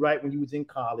didn't do right when you was in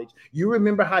college. You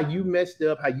remember how you messed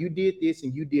up, how you did this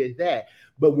and you did that.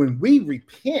 But when we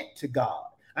repent to God,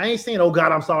 I ain't saying, oh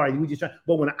God, I'm sorry. We just trying,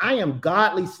 but when I am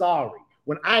godly sorry,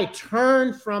 when I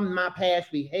turn from my past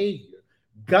behavior,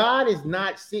 God is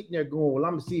not sitting there going, well,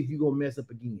 I'm gonna see if you're gonna mess up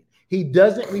again. He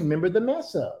doesn't remember the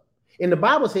mess up. And the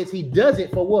Bible says he does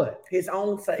it for what? His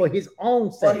own sake. For his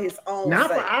own sake. For his own not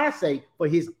sake. For our sake, for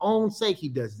his own sake, he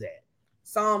does that.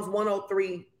 Psalms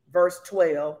 103, verse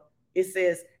 12. It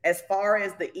says, as far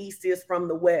as the east is from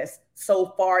the west,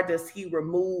 so far does he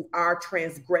remove our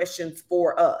transgressions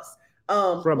for us.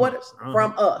 From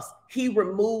us. He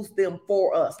removes them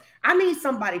for us. I need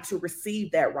somebody to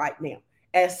receive that right now.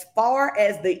 As far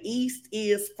as the east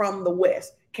is from the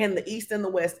west, can the east and the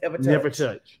west ever touch? Never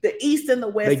touch. The east and the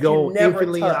west they go can never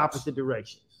infinitely touch. In opposite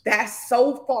directions. That's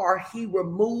so far he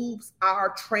removes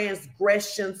our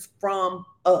transgressions from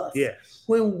us. Yes.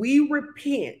 When we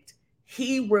repent,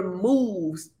 he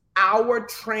removes our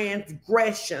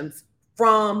transgressions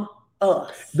from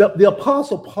us. The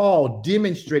Apostle Paul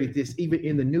demonstrated this even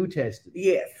in the New Testament.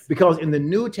 Yes. Because in the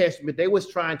New Testament, they was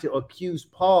trying to accuse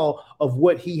Paul of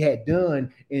what he had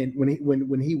done and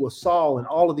when he was Saul and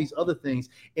all of these other things.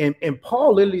 And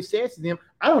Paul literally says to them,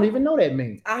 I don't even know that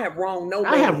man. I have wronged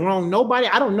nobody. I have wronged nobody.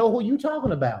 I don't know who you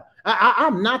talking about.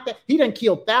 I'm not that. He done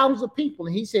killed thousands of people.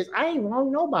 And he says, I ain't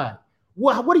wronged nobody.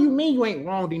 What do you mean you ain't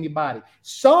wronged anybody?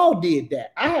 Saul did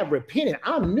that. I have repented.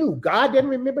 I'm new. God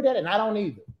didn't remember that, and I don't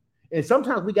either. And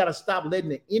sometimes we got to stop letting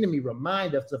the enemy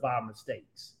remind us of our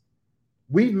mistakes.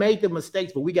 We've made the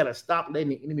mistakes, but we got to stop letting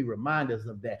the enemy remind us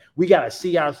of that. We got to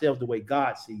see ourselves the way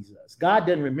God sees us. God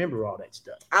doesn't remember all that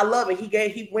stuff. I love it.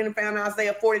 He went and found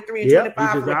Isaiah 43 and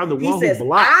 25. He says,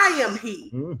 I am he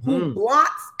who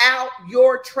blots out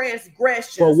your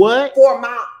transgressions. For what? For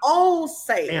my own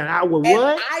sake. And I will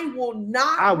what? I will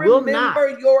not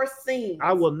remember your sins.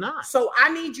 I will not. So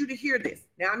I need you to hear this.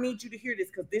 Now I need you to hear this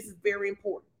because this is very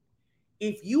important.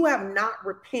 If you have not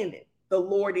repented, the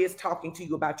Lord is talking to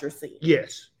you about your sin.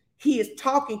 Yes. He is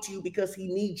talking to you because he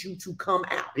needs you to come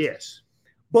out. Yes.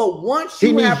 But once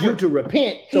he needs you to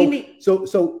repent,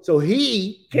 so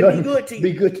he can be good to you.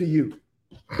 Be good to you.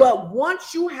 But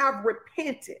once you have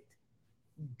repented,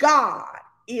 God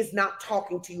is not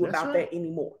talking to you about that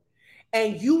anymore.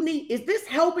 And is this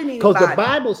helping anybody? Because the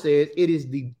Bible says it is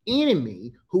the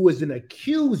enemy who is an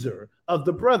accuser of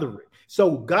the brethren.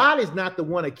 So God is not the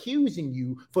one accusing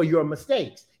you for your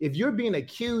mistakes. If you're being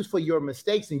accused for your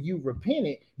mistakes and you've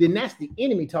repented, then that's the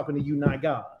enemy talking to you, not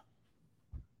God.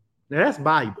 Now that's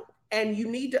Bible. And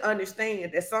you need to understand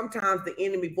that sometimes the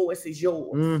enemy voice is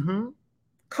yours. Mm-hmm.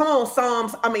 Come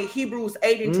on, Hebrews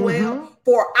 8 and 12. Mm-hmm.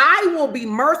 For I will be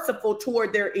merciful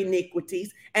toward their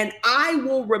iniquities, and I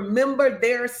will remember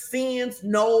their sins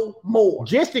no more.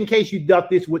 Just in case you thought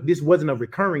this wasn't a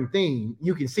recurring theme,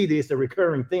 you can see that it's a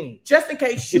recurring theme. Just in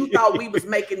case you thought we was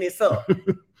making this up.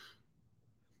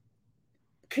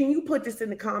 Can you put this in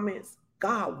the comments?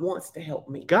 God wants to help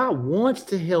me. God wants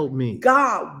to help me.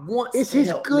 God wants it's to help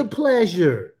me. It's his good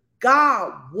pleasure.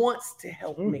 God wants to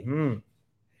help mm-hmm. me.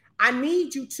 I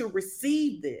need you to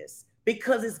receive this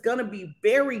because it's going to be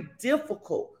very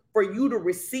difficult for you to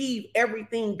receive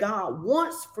everything God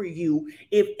wants for you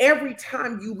if every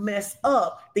time you mess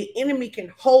up, the enemy can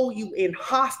hold you in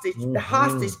hostage, the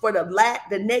hostage for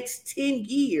the next 10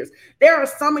 years. There are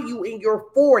some of you in your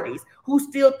 40s who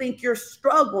still think you're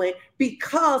struggling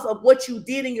because of what you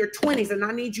did in your 20s. And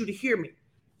I need you to hear me.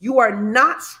 You are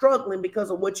not struggling because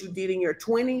of what you did in your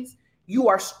 20s. You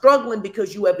are struggling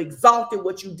because you have exalted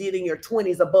what you did in your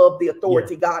 20s above the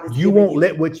authority God has given you. You won't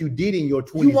let what you did in your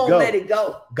 20s go. You won't let it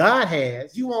go. God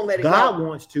has. You won't let it go. God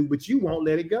wants to, but you won't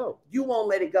let it go. You won't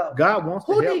let it go. God wants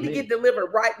to help me. Who need to get delivered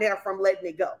right now from letting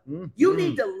it go? You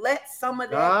need to let some of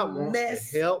that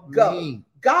mess go.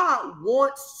 God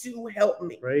wants to help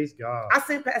me. Praise God. I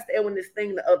sent Pastor Edwin this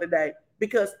thing the other day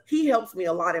because he helps me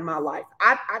a lot in my life.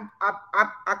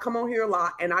 I come on here a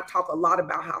lot and I talk a lot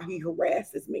about how he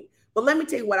harasses me. But let me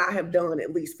tell you what I have done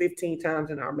at least 15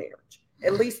 times in our marriage.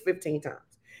 At least 15 times.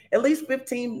 At least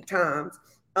 15 times.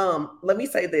 Let me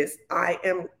say this. I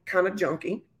am kind of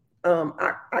junky.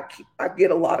 I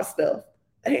get a lot of stuff.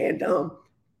 And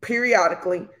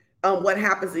periodically, what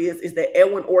happens is that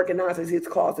Edwin organizes his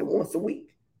closet once a week.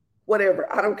 Whatever.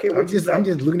 I don't care what you say. I'm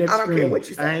just looking at the screen. I don't care what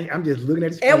you say. I'm just looking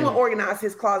at the screen. Edwin organizes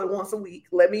his closet once a week.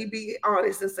 Let me be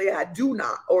honest and say I do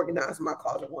not organize my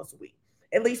closet once a week.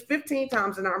 At least 15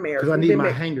 times in our marriage. Because I need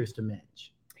my hangers to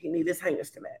match. He needs his hangers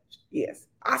to match. Yes.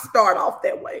 I start off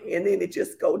that way and then it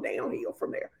just go downhill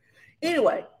from there.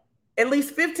 Anyway, at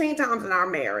least 15 times in our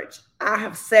marriage, I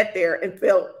have sat there and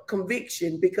felt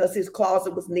conviction because his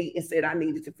closet was neat and said I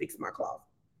needed to fix my closet.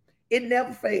 It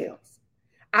never fails.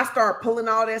 I start pulling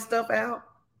all that stuff out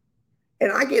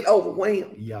and I get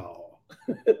overwhelmed. Y'all.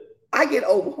 I get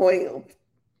overwhelmed.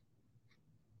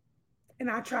 And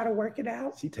I try to work it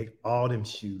out. She takes all them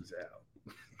shoes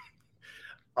out.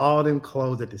 All them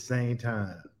clothes at the same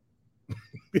time.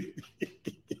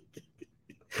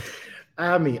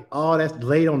 I mean, all that's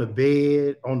laid on the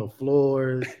bed, on the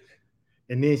floors.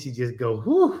 And then she just go,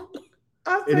 whoo.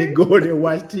 And then go in there and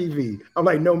watch TV. I'm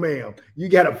like, no, ma'am. You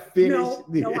got to finish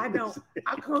this. No, I don't.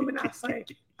 I come and I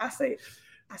say,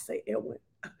 Edwin,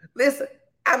 listen,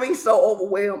 I be so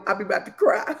overwhelmed. I be about to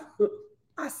cry.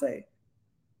 I say,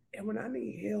 Edwin, I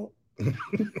need help.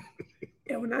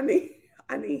 Edwin, I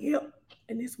need help.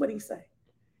 And this is what he say.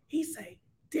 He say,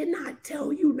 didn't I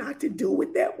tell you not to do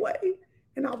it that way?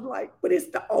 And I'm like, but it's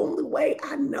the only way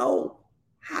I know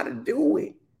how to do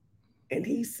it. And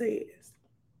he says,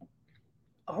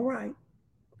 all right,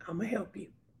 I'm going to help you.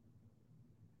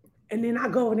 And then I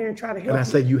go over there and try to help you. And I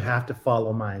say, you have to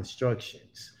follow my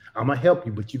instructions. I'm going to help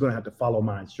you, but you're going to have to follow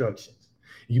my instructions.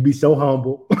 You be so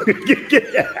humble.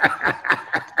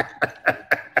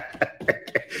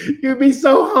 You be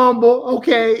so humble,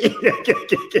 okay?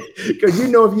 Because you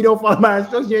know if you don't follow my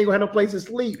instructions, you ain't going to have no place to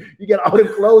sleep. You got all the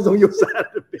clothes on your side of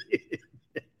the bed.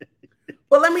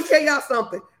 Well, let me tell y'all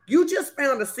something. You just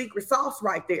found a secret sauce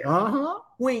right there.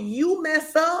 When you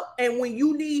mess up and when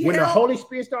you need help, the Holy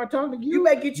Spirit start talking to you, you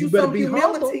better get you some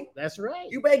humility. Humble. That's right.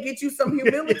 You better get you some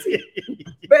humility.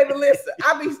 Baby,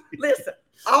 listen,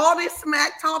 all this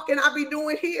smack talking I be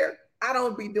doing here, I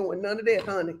don't be doing none of that,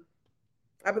 honey.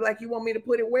 I be like, you want me to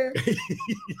put it where?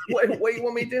 What you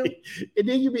want me to do? And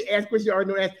then you be asked questions you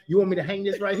already know. You want me to hang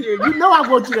this right here? You know I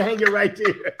want you to hang it right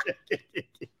there.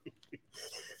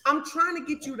 I'm trying to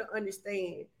get you to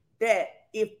understand that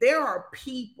if there are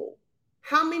people,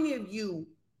 how many of you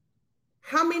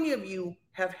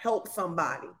have helped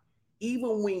somebody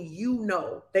even when you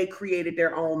know they created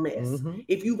their own mess?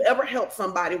 If you've ever helped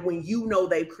somebody when you know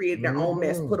they've created their own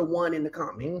mess, put a 1 in the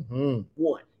comment.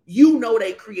 1. You know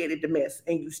they created the mess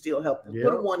and you still help them.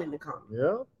 Put a 1 in the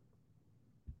comment.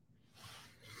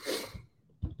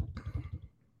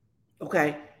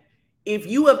 Okay. If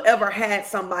you have ever had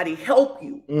somebody help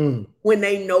you when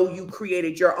they know you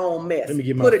created your own mess, let me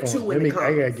get my put a phone. 2 in the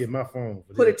comments. I gotta get my phone.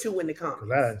 Put a 2 in the comments.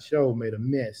 Because I done sure made a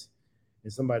mess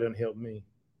and somebody done help me.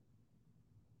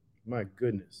 My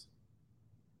goodness.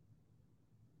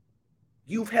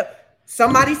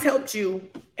 Somebody's helped you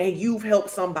and you've helped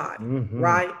somebody,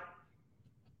 right?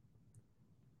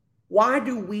 Why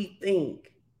do we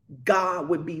think God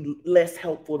would be less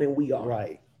helpful than we are?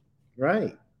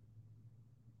 Right.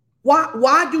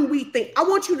 Why do we think? I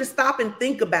want you to stop and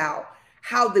think about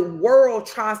how the world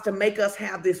tries to make us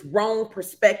have this wrong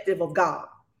perspective of God.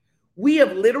 We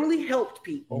have literally helped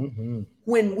people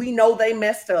when we know they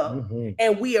messed up,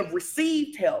 and we have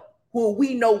received help when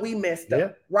we know we messed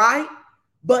up, right?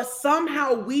 But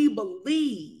somehow we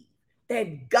believe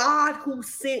that God who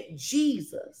sent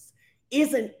Jesus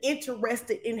isn't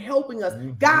interested in helping us.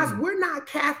 Guys, we're not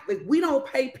Catholic. We don't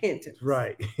pay penance.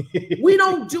 Right. We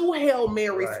don't do Hail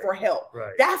Marys for help.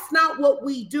 That's not what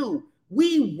we do.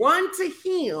 we run to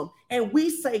him and we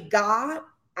say, God,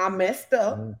 I messed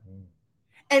up.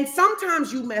 And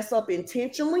sometimes you mess up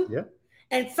intentionally.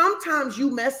 And sometimes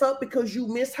you mess up because you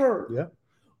misheard.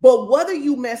 But whether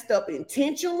you messed up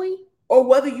intentionally or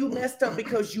whether you messed up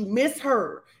because you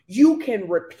misheard, you can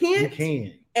repent.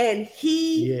 And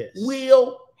he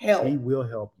will help. He will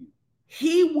help you.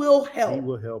 He will help. He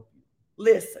will help you.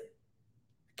 Listen,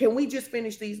 can we just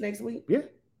finish these next week? Yeah.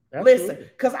 Absolutely. Listen,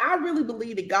 because I really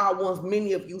believe that God wants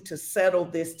many of you to settle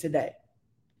this today.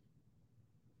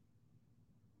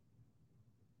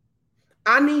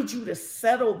 I need you to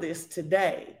settle this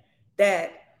today,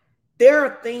 that there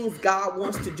are things God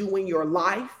wants to do in your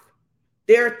life.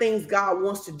 There are things God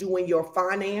wants to do in your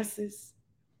finances.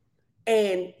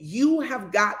 And you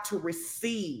have got to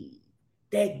receive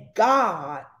that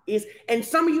God is, and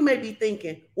some of you may be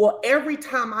thinking, well, every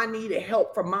time I needed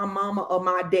help from my mama or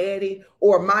my daddy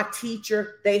or my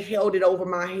teacher, they held it over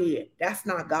my head. That's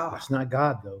not God. That's not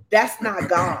God, though. That's not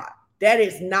God. That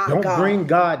is not Don't God. Don't bring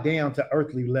God down to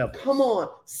earthly level. Come on.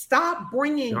 Stop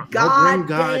bringing God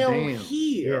down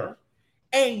here.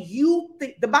 And you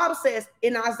think, the Bible says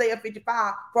in Isaiah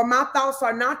 55, for my thoughts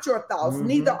are not your thoughts,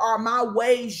 neither are my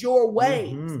ways your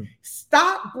ways.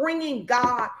 Stop bringing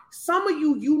God. Some of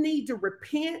you, you need to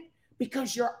repent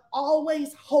because you're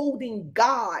always holding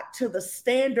God to the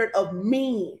standard of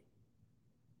men.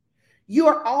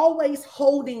 You're always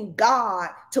holding God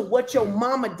to what your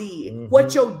mama did,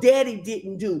 what your daddy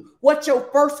didn't do, what your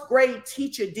first grade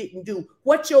teacher didn't do,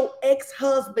 what your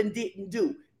ex-husband didn't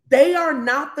do. They are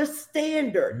not the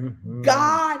standard.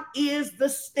 God is the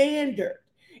standard.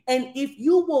 And if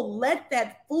you will let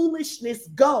that foolishness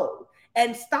go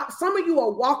and stop, some of you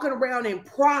are walking around in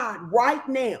pride right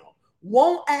now,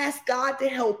 won't ask God to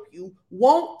help you,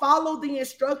 won't follow the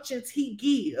instructions he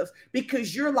gives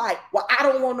because you're like, well, I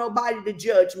don't want nobody to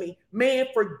judge me. Man,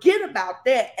 forget about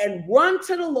that and run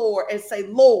to the Lord and say,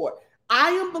 Lord,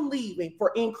 I am believing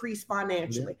for increase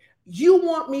financially. You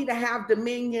want me to have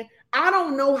dominion? I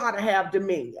don't know how to have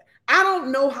dominion. I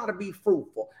don't know how to be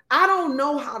fruitful. I don't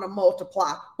know how to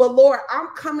multiply. But Lord, I'm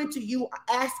coming to you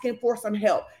asking for some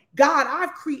help. God,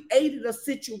 I've created a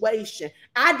situation.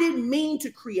 I didn't mean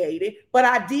to create it, but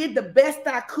I did the best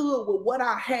I could with what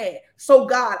I had. So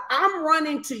God, I'm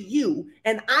running to you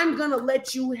and I'm going to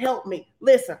let you help me.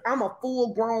 Listen, I'm a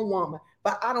full grown woman,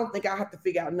 but I don't think I have to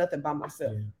figure out nothing by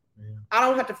myself. I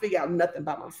don't have to figure out nothing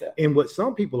by myself. And what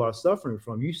some people are suffering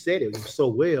from, you said it so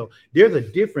well, there's a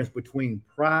difference between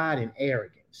pride and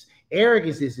arrogance.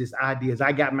 Arrogance is this idea is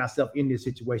I got myself in this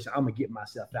situation, I'm going to get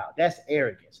myself out. That's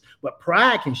arrogance. But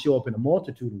pride can show up in a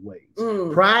multitude of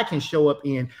ways. Pride can show up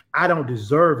in I don't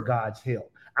deserve God's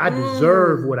help. I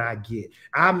deserve what I get.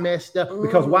 I messed up.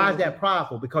 Because why is that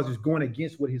prideful? Because it's going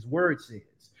against what his word says.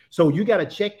 So you got to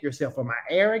check yourself. Am I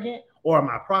arrogant or am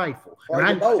I prideful?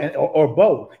 Or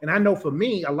both. And I know for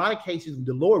me, a lot of cases,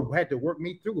 the Lord had to work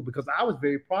me through it because I was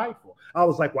very prideful. I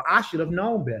was like, well, I should have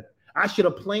known better. I should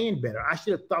have planned better. I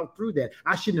should have thought through that.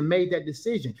 I shouldn't have made that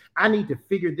decision. I need to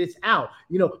figure this out.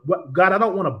 You know, God, I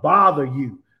don't want to bother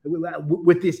you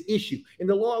with this issue. And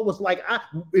the Lord was like,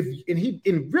 really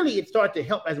it started to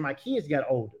help as my kids got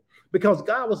older. Because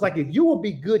God was like, if you will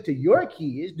be good to your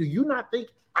kids, do you not think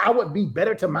I would be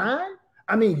better to mine?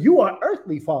 I mean, you are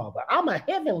earthly father. I'm a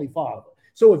heavenly father.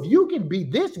 So if you can be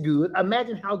this good,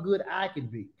 imagine how good I can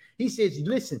be. He says,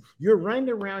 listen, you're running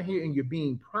around here and you're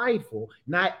being prideful,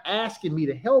 not asking me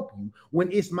to help you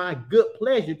when it's my good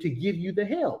pleasure to give you the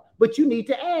help. But you need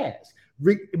to ask.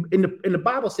 In the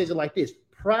Bible says it like this.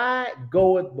 Pride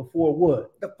goeth before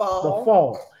what? The fall. The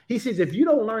fall. He says, if you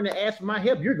don't learn to ask for my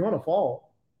help, you're going to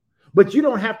fall. But you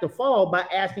don't have to fall by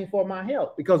asking for my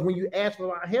help, because when you ask for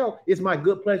my help, it's my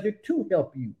good pleasure to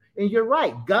help you. And you're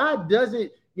right. God doesn't,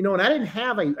 you know, and I didn't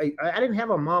have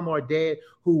a mom or a dad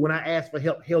who, when I asked for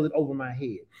help, held it over my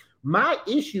head. My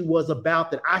issue was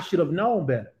about that I should have known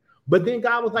better. But then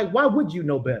God was like, why would you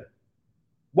know better?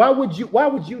 Why would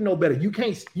you know better?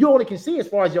 You only can see as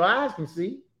far as your eyes can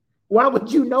see. Why would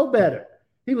you know better?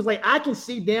 He was like, I can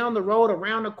see down the road,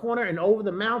 around the corner, and over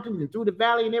the mountains and through the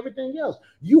valley and everything else.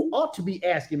 You ought to be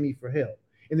asking me for help.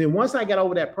 And then once I got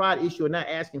over that pride issue of not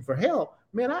asking for help,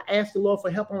 man, I asked the Lord for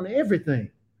help on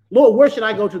everything. Lord, where should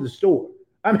I go to the store?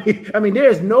 I mean, there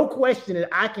is no question that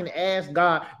I can ask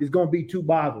God is going to be too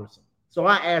bothersome. So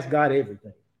I ask God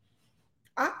everything.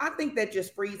 I think that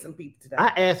just frees some people today. I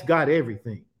ask God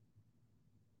everything.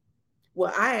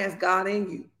 Well, I ask God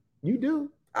and you. You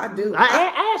do. I do.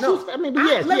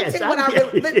 Yes. This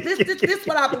is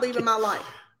what I believe in my life.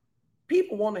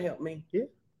 People want to help me. Yeah.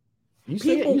 You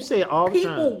say it all the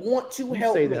time. People want to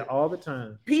help me. You say that all the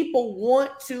time. People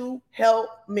want to help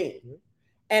me.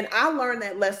 And I learned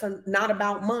that lesson not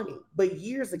about money, but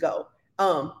years ago.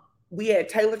 We had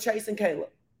Taylor, Chase, and Caleb,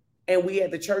 and we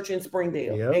had the church in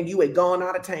Springdale, Yep. and you had gone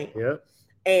out of town. Yep.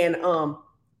 And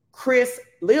Chris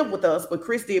lived with us, but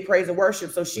Chris did praise and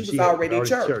worship, so she was already at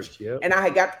church. Yep. And I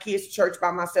had got the kids to church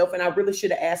by myself, and I really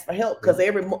should have asked for help because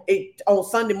on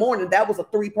Sunday morning, that was a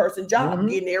 3-person job,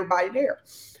 getting everybody there.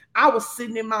 I was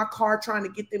sitting in my car trying to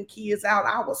get them kids out.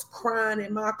 I was crying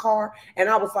in my car, and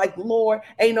I was like, Lord,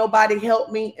 ain't nobody help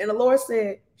me. And the Lord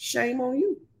said, shame on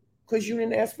you, because you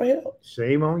didn't ask for help.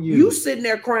 Shame on you. You sitting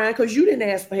there crying because you didn't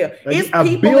ask for help. It's a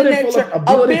people in that church, a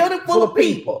building full of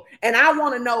people. And I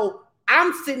want to know,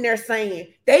 I'm sitting there saying,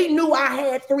 they knew I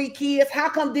had 3 kids. How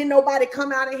come didn't nobody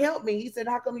come out and help me? He said,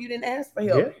 how come you didn't ask for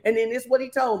help? Yeah. And then this is what he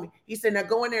told me. He said, now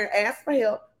go in there and ask for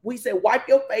help. We said, wipe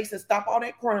your face and stop all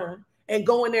that crying and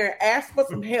go in there and ask for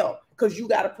some help because you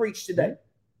got to preach today.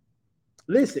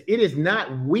 Listen, it is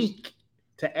not weak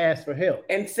to ask for help.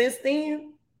 And since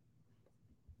then,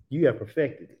 you have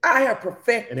perfected it. I have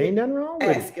perfected and ain't nothing wrong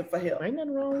with asking for help. Ain't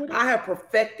nothing wrong with it. I have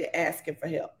perfected asking for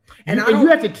help. And you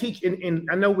have to teach, and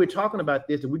I know we're talking about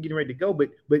this and we're getting ready to go, but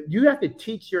you have to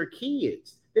teach your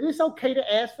kids that it's okay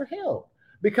to ask for help.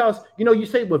 Because, you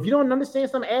say, well, if you don't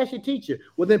understand something, ask your teacher.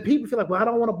 Well, then people feel like, well, I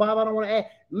don't want to bother, I don't want to ask.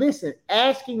 Listen,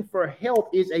 asking for help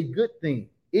is a good thing.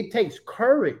 It takes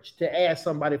courage to ask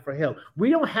somebody for help. We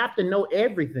don't have to know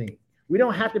everything. We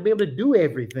don't have to be able to do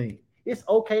everything. It's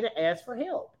okay to ask for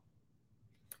help.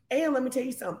 And let me tell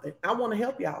you something. I want to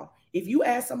help y'all. If you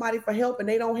ask somebody for help and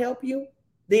they don't help you,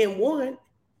 then one,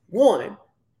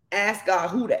 ask God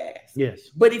who to ask.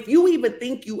 Yes. But if you even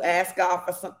think you ask God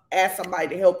ask somebody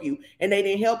to help you and they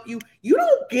didn't help you, you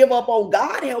don't give up on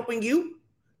God helping you.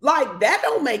 Like, that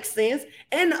don't make sense.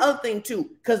 And the other thing too,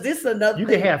 because this is another thing. You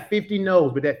can have 50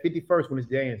 no's, but that 51st one is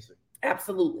the answer.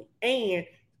 Absolutely. And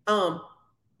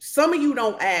some of you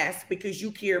don't ask because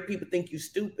you care if people think you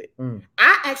stupid.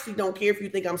 I actually don't care if you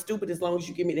think I'm stupid as long as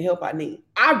you give me the help I need.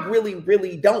 I really,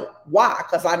 really don't. Why?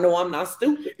 Because I know I'm not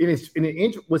stupid.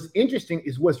 What's interesting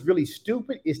is what's really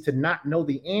stupid is to not know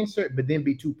the answer, but then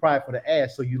be too prideful to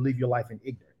ask, so you live your life in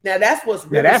ignorance. Now that's what's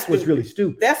really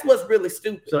stupid. That's what's really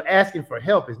stupid. So asking for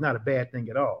help is not a bad thing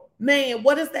at all. Man,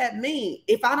 what does that mean?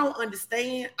 If I don't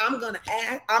understand, I'm gonna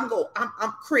ask. I'm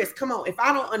Chris. Come on. If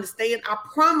I don't understand, I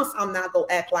promise I'm not gonna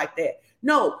act like that.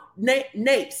 No,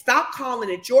 Nate, stop calling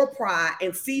it your pride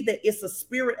and see that it's a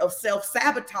spirit of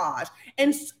self-sabotage.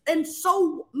 And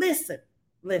so listen.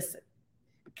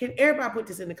 Can everybody put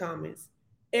this in the comments?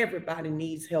 Everybody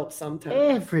needs help sometimes.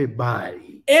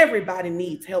 Everybody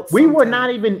needs help sometimes. We were not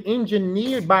even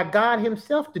engineered by God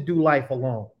himself to do life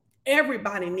alone.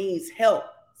 Everybody needs help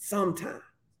sometimes.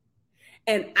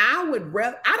 And I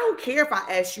don't care if I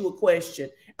ask you a question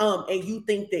and you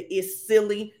think that it's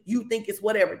silly, you think it's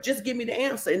whatever. Just give me the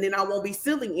answer and then I won't be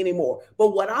silly anymore. But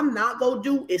what I'm not going to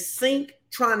do is sink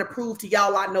trying to prove to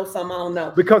y'all I know something I don't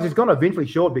know. Because it's going to eventually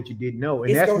show up that you didn't know.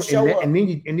 And it's then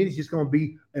it's just going to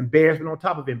be embarrassment on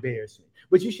top of embarrassment.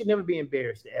 But you should never be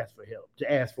embarrassed to ask for help,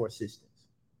 to ask for assistance.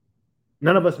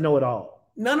 None of us know it all.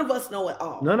 None of us know it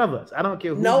all. None of us. I don't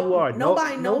care who you are.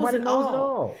 Nobody knows it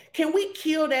all. Can we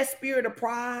kill that spirit of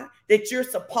pride that you're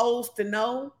supposed to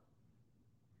know?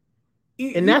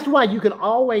 And that's why you can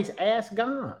always ask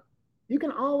God. You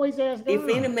can always ask God. If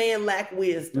any man lack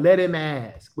wisdom, let him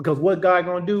ask. Because what God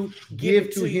gonna do? Give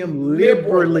to him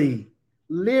liberally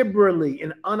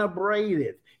and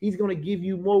unabraded. He's gonna give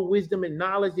you more wisdom and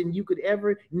knowledge than you could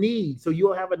ever need. So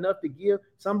you'll have enough to give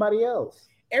somebody else.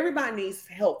 Everybody needs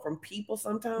help from people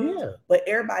sometimes, but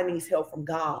everybody needs help from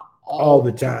God all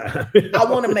the time. I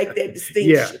want to make that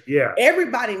distinction. Yeah.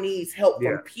 Everybody needs help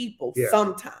from people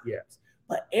sometimes,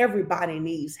 but everybody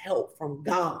needs help from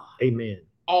God. Amen.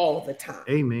 All the time.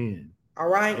 Amen. All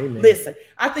right. Amen. Listen,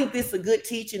 I think this is a good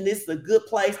teaching. This is a good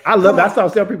place. I love it. I saw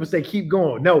some people say, keep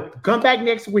going. No, come back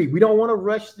next week. We don't want to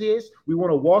rush this. We want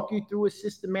to walk you through it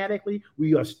systematically.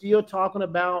 We are still talking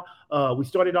about, we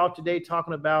started off today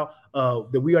talking about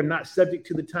that we are not subject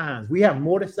to the times. We have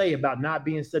more to say about not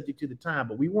being subject to the time,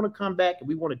 but we want to come back and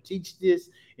we want to teach this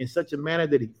in such a manner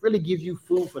that it really gives you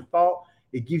food for thought.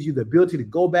 It gives you the ability to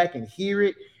go back and hear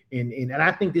it. And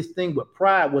I think this thing with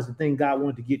pride was the thing God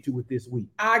wanted to get to with this week.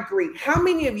 I agree. How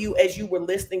many of you, as you were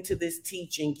listening to this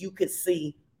teaching, you could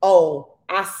see, oh,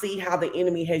 I see how the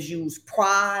enemy has used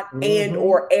pride and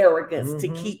or arrogance to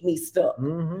keep me stuck.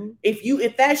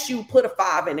 If that's you, put a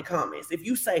 5 in the comments. If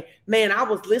you say, man, I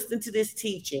was listening to this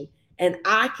teaching and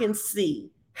I can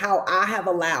see how I have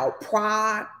allowed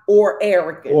pride or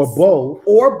arrogance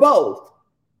or both.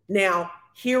 Now,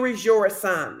 here is your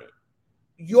assignment.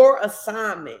 Your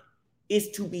assignment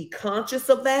is to be conscious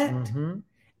of that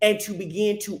and to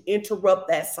begin to interrupt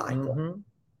that cycle. Mm-hmm.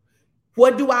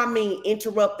 What do I mean,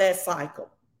 interrupt that cycle?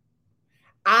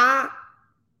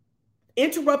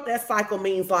 Interrupt that cycle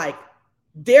means like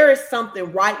there is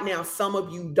something right now some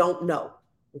of you don't know,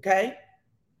 okay?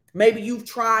 Maybe you've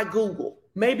tried Google.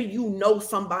 Maybe you know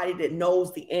somebody that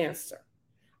knows the answer.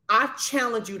 I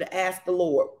challenge you to ask the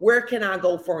Lord, where can I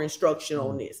go for instruction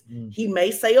on this? He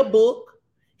may say a book.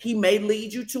 He may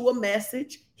lead you to a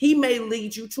message. He may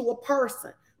lead you to a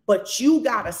person. But you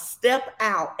got to step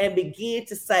out and begin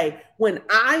to say, when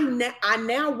I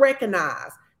now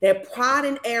recognize that pride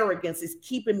and arrogance is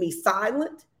keeping me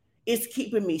silent, it's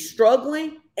keeping me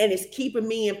struggling, and it's keeping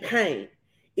me in pain.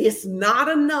 It's not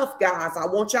enough, guys. I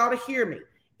want y'all to hear me.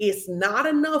 It's not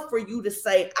enough for you to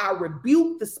say, I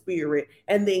rebuke the spirit,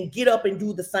 and then get up and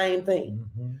do the same thing.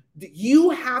 Mm-hmm.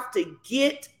 You have to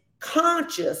get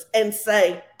conscious and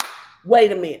say,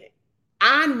 wait a minute.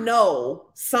 I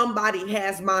know somebody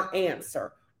has my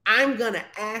answer. I'm going to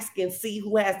ask and see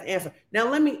who has the answer. Now,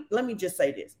 let me just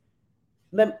say this.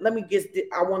 Let me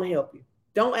I want to help you.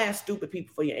 Don't ask stupid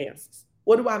people for your answers.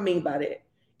 What do I mean by that?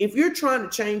 If you're trying to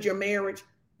change your marriage,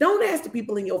 don't ask the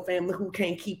people in your family who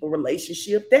can't keep a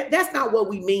relationship. That's not what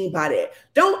we mean by that.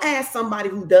 Don't ask somebody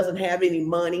who doesn't have any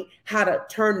money how to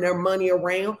turn their money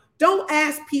around. Don't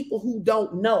ask people who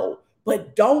don't know,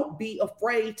 but don't be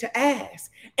afraid to ask.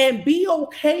 And be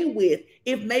okay with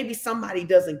if maybe somebody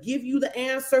doesn't give you the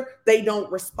answer, they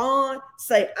don't respond.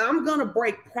 Say, I'm going to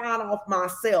break pride off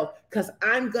myself because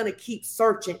I'm going to keep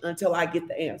searching until I get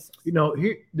the answer. You know,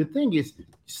 here the thing is,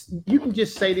 you can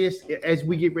just say this as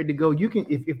we get ready to go. You can,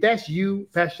 if that's you,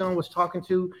 Pastor Sean was talking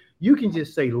to, you can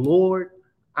just say, Lord,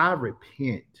 I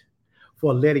repent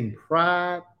for letting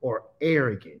pride or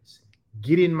arrogance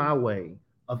get in my way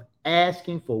of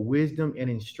asking for wisdom and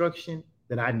instruction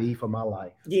that I need for my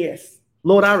life. Yes.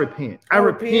 Lord, I repent. I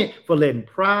repent for letting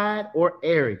pride or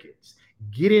arrogance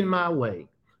get in my way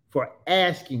for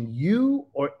asking you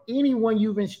or anyone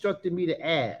you've instructed me to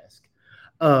ask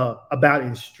about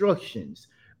instructions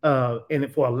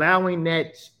and for allowing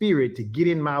that spirit to get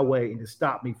in my way and to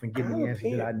stop me from getting the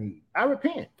answer that I need. I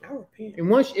repent. I repent. And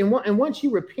once you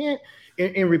repent,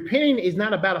 and repenting is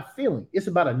not about a feeling. It's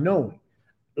about a knowing.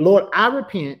 Lord, I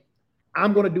repent.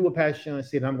 I'm going to do what Pastor Sean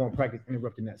said. I'm going to practice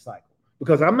interrupting that cycle.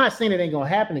 Because I'm not saying it ain't going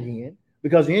to happen again,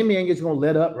 because the enemy ain't just going to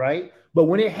let up, right? But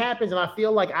when it happens and I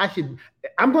feel like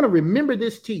I'm going to remember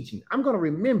this teaching. I'm going to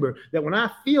remember that when I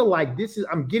feel like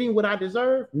I'm getting what I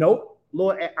deserve. Nope.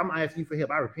 Lord, I'm going to ask you for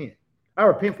help. I repent. I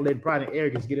repent for letting pride and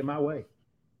arrogance get in my way.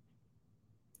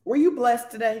 Were you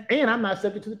blessed today? And I'm not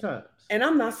subject to the times. And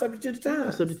I'm not subject to the times. I'm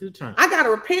not subject to the times. I got to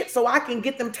repent so I can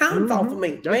get them times off of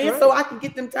me, That's man. right. So I can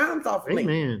get them times off of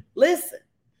me. Listen.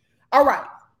 All right.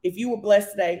 If you were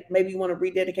blessed today, maybe you want to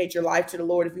rededicate your life to the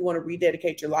Lord. If you want to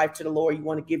rededicate your life to the Lord, you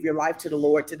want to give your life to the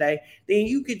Lord today, then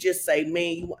you could just say,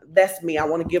 man, that's me. I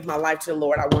want to give my life to the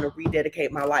Lord. I want to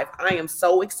rededicate my life. I am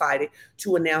so excited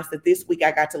to announce that this week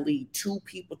I got to lead 2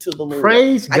 people to the Lord.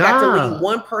 Praise God. I got to lead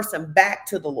 1 person back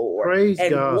to the Lord. Praise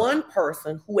God. 1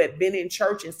 person who had been in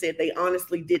church and said they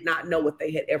honestly did not know if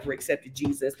they had ever accepted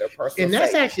Jesus as their personal And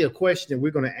that's Savior. actually a question that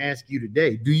we're going to ask you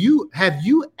today. Have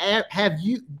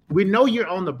you, we know you're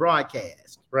on the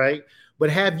broadcast, right? But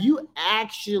have you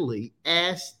actually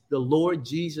asked the Lord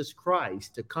Jesus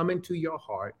Christ to come into your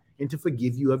heart and to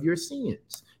forgive you of your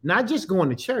sins? Not just going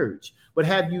to church, but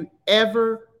have you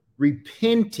ever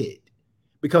repented?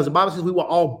 Because the Bible says we were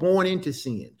all born into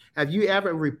sin. Have you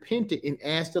ever repented and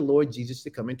asked the Lord Jesus to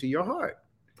come into your heart?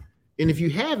 And if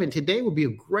you haven't, today would be a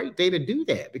great day to do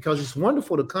that, because it's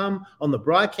wonderful to come on the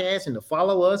broadcast and to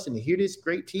follow us and to hear this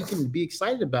great teaching and be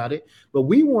excited about it. But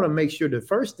we want to make sure the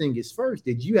first thing is first,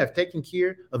 that you have taken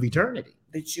care of eternity.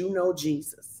 That you know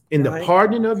Jesus. In the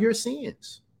pardoning of your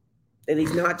sins. That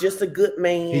he's not just a good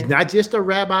man. He's not just a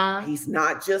rabbi. He's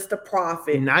not just a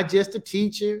prophet. He's not just a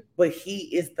teacher. But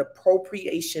he is the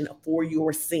propitiation for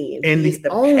your sins. And He's the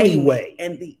only way.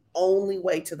 And the only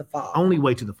way to the Father. Only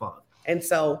way to the Father. And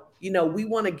so, we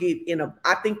want to get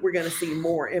I think we're going to see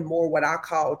more and more what I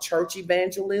call church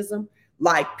evangelism,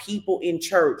 like people in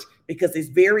church, because it's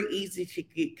very easy to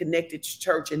get connected to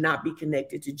church and not be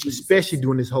connected to Jesus. Especially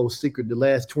during this whole the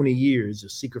last 20 years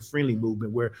of seeker-friendly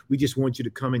movement, where we just want you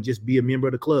to come and just be a member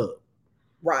of the club.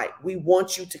 Right. We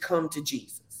want you to come to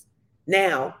Jesus.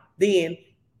 Now, then,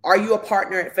 are you a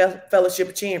partner at Fellowship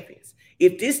of Champions?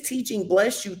 If this teaching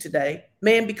blessed you today,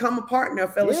 Man, become a partner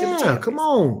of Fellowship of Champions. Come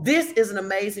on. This is an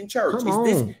amazing church.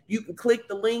 You can click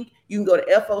the link. You can go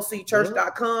to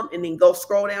focchurch.com and then go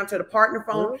scroll down to the partner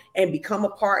phone and become a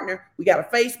partner. We got a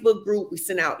Facebook group. We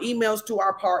send out emails to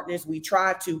our partners. We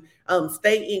try to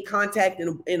stay in contact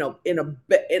in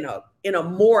a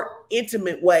more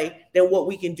intimate way than what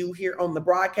we can do here on the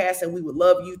broadcast. And we would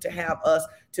love you to have us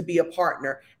to be a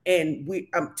partner and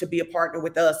to be a partner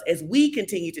with us as we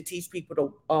continue to teach people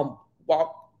to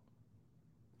walk.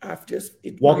 Walk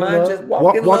in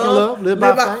love, live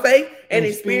by faith, and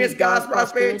experience God's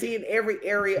prosperity in every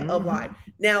area of life.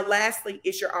 Now, lastly,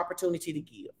 it's your opportunity to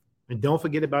give. And don't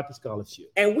forget about the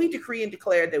scholarship. And we decree and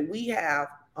declare that we have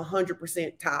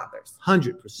 100% tithers.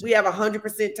 100%. We have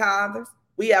 100% tithers.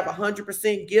 We have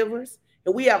 100% givers.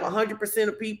 And we have 100%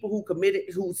 of people who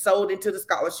sold into the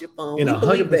scholarship fund. And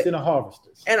 100% of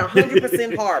harvesters. And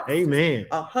 100% harvesters. Amen.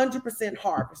 100%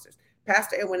 harvesters.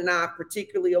 Pastor Edwin and I,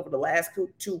 particularly over the last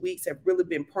 2 weeks, have really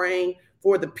been praying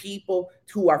for the people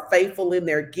who are faithful in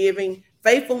their giving,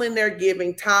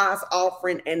 tithes,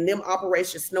 offering, and them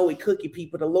Operation Snowy Cookie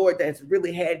people, the Lord that's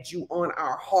really had you on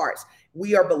our hearts.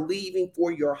 We are believing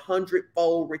for your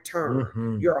 100-fold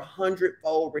return, your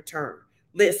 100-fold return.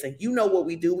 Listen, you know what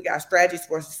we do. We got Strategies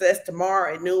for Success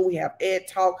tomorrow at noon. We have Ed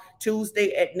Talk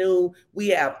Tuesday at noon. We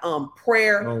have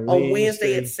prayer on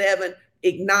Wednesday at 7.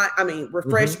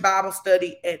 Refresh Bible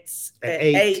study at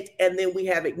 8, and then we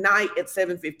have Ignite at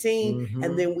 7:15,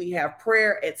 and then we have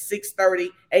prayer at 6:30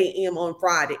 a.m. on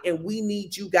Friday. And we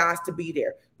need you guys to be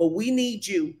there. But we need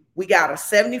you. We have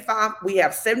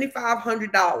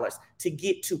 $7,500 to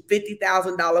get to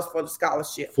 $50,000 for the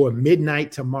scholarship. For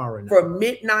midnight tomorrow night. For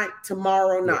midnight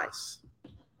tomorrow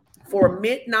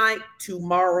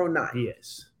night.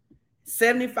 Yes.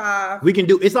 75. We can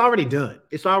do. It's already done.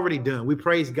 We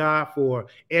praise God for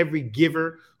every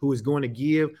giver who is going to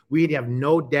give. We have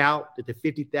no doubt that the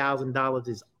 $50,000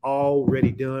 is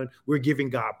already done. We're giving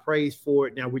God praise for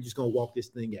it. Now we're just going to walk this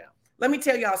thing out. Let me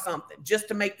tell y'all something, just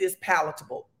to make this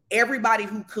palatable. Everybody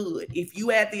who could, if you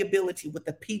had the ability with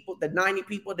the 90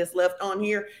 people that's left on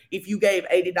here, if you gave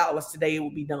 $80 today, it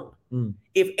would be done.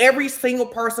 If every single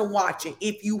person watching,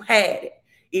 if you had it,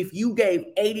 if you gave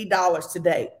 $80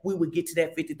 today, we would get to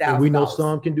that $50,000. We know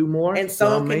some can do more, and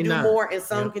some can do more, and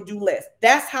some can do less.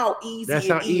 That's how easy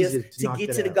it is to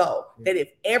get to the goal. That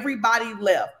if everybody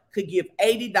left could give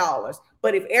 $80,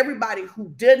 but if everybody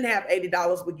who didn't have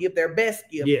 $80 would give their best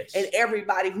gift, and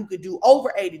everybody who could do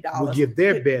over $80 would give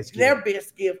their best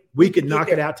gift, we could knock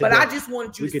it out today. But I just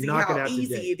wanted you to see how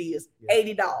easy it is.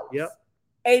 $80.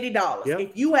 $80.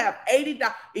 If you have $80,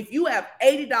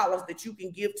 that you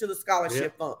can give to the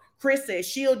scholarship fund. Chris says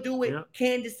she'll do it.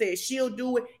 Candace says she'll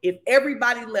do it. If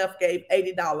everybody left gave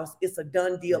 $80, it's a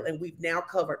done deal. And we've now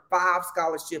covered 5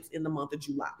 scholarships in the month of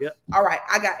July. All right,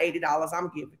 I got $80.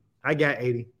 I'm giving. I got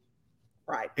 80.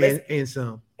 Right. And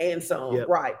some.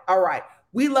 Right. All right.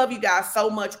 We love you guys so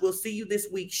much. We'll see you this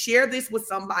week. Share this with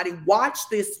somebody. Watch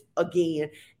this again.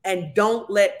 And don't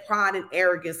let pride and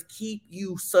arrogance keep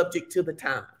you subject to the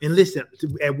time. And listen,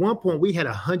 at one point, we had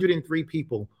 103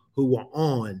 people who were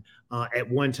on at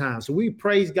one time. So we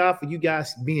praise God for you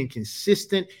guys being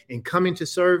consistent and coming to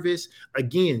service.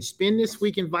 Again, spend this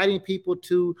week inviting people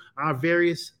to our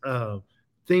various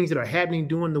things that are happening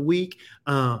during the week.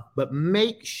 But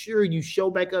make sure you show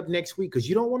back up next week because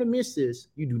you don't want to miss this.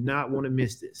 You do not want to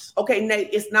miss this. Okay, Nate,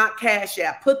 it's not Cash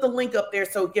App. Put the link up there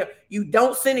so you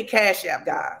don't send it Cash App,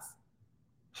 guys.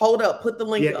 Hold up, put the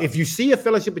link up. If you see a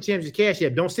Fellowship of Champions Cash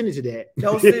App, don't send it to that.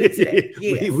 Don't send it to that.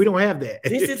 Yes. We don't have that.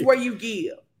 This is where you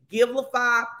give.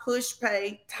 Givelify,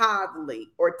 PushPay, Tithely,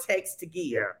 or text to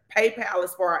give. PayPal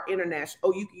is for our international.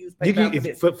 Oh, you can use PayPal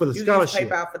for the scholarship. You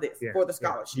can use PayPal for this, for the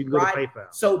scholarship. You can go to PayPal.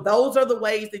 So those are the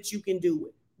ways that you can do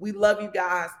it. We love you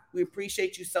guys. We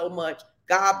appreciate you so much.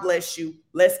 God bless you.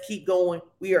 Let's keep going.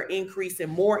 We are increasing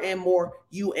more and more,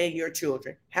 you and your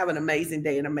children. Have an amazing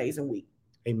day and amazing week.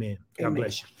 Amen. God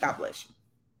bless you. God bless you.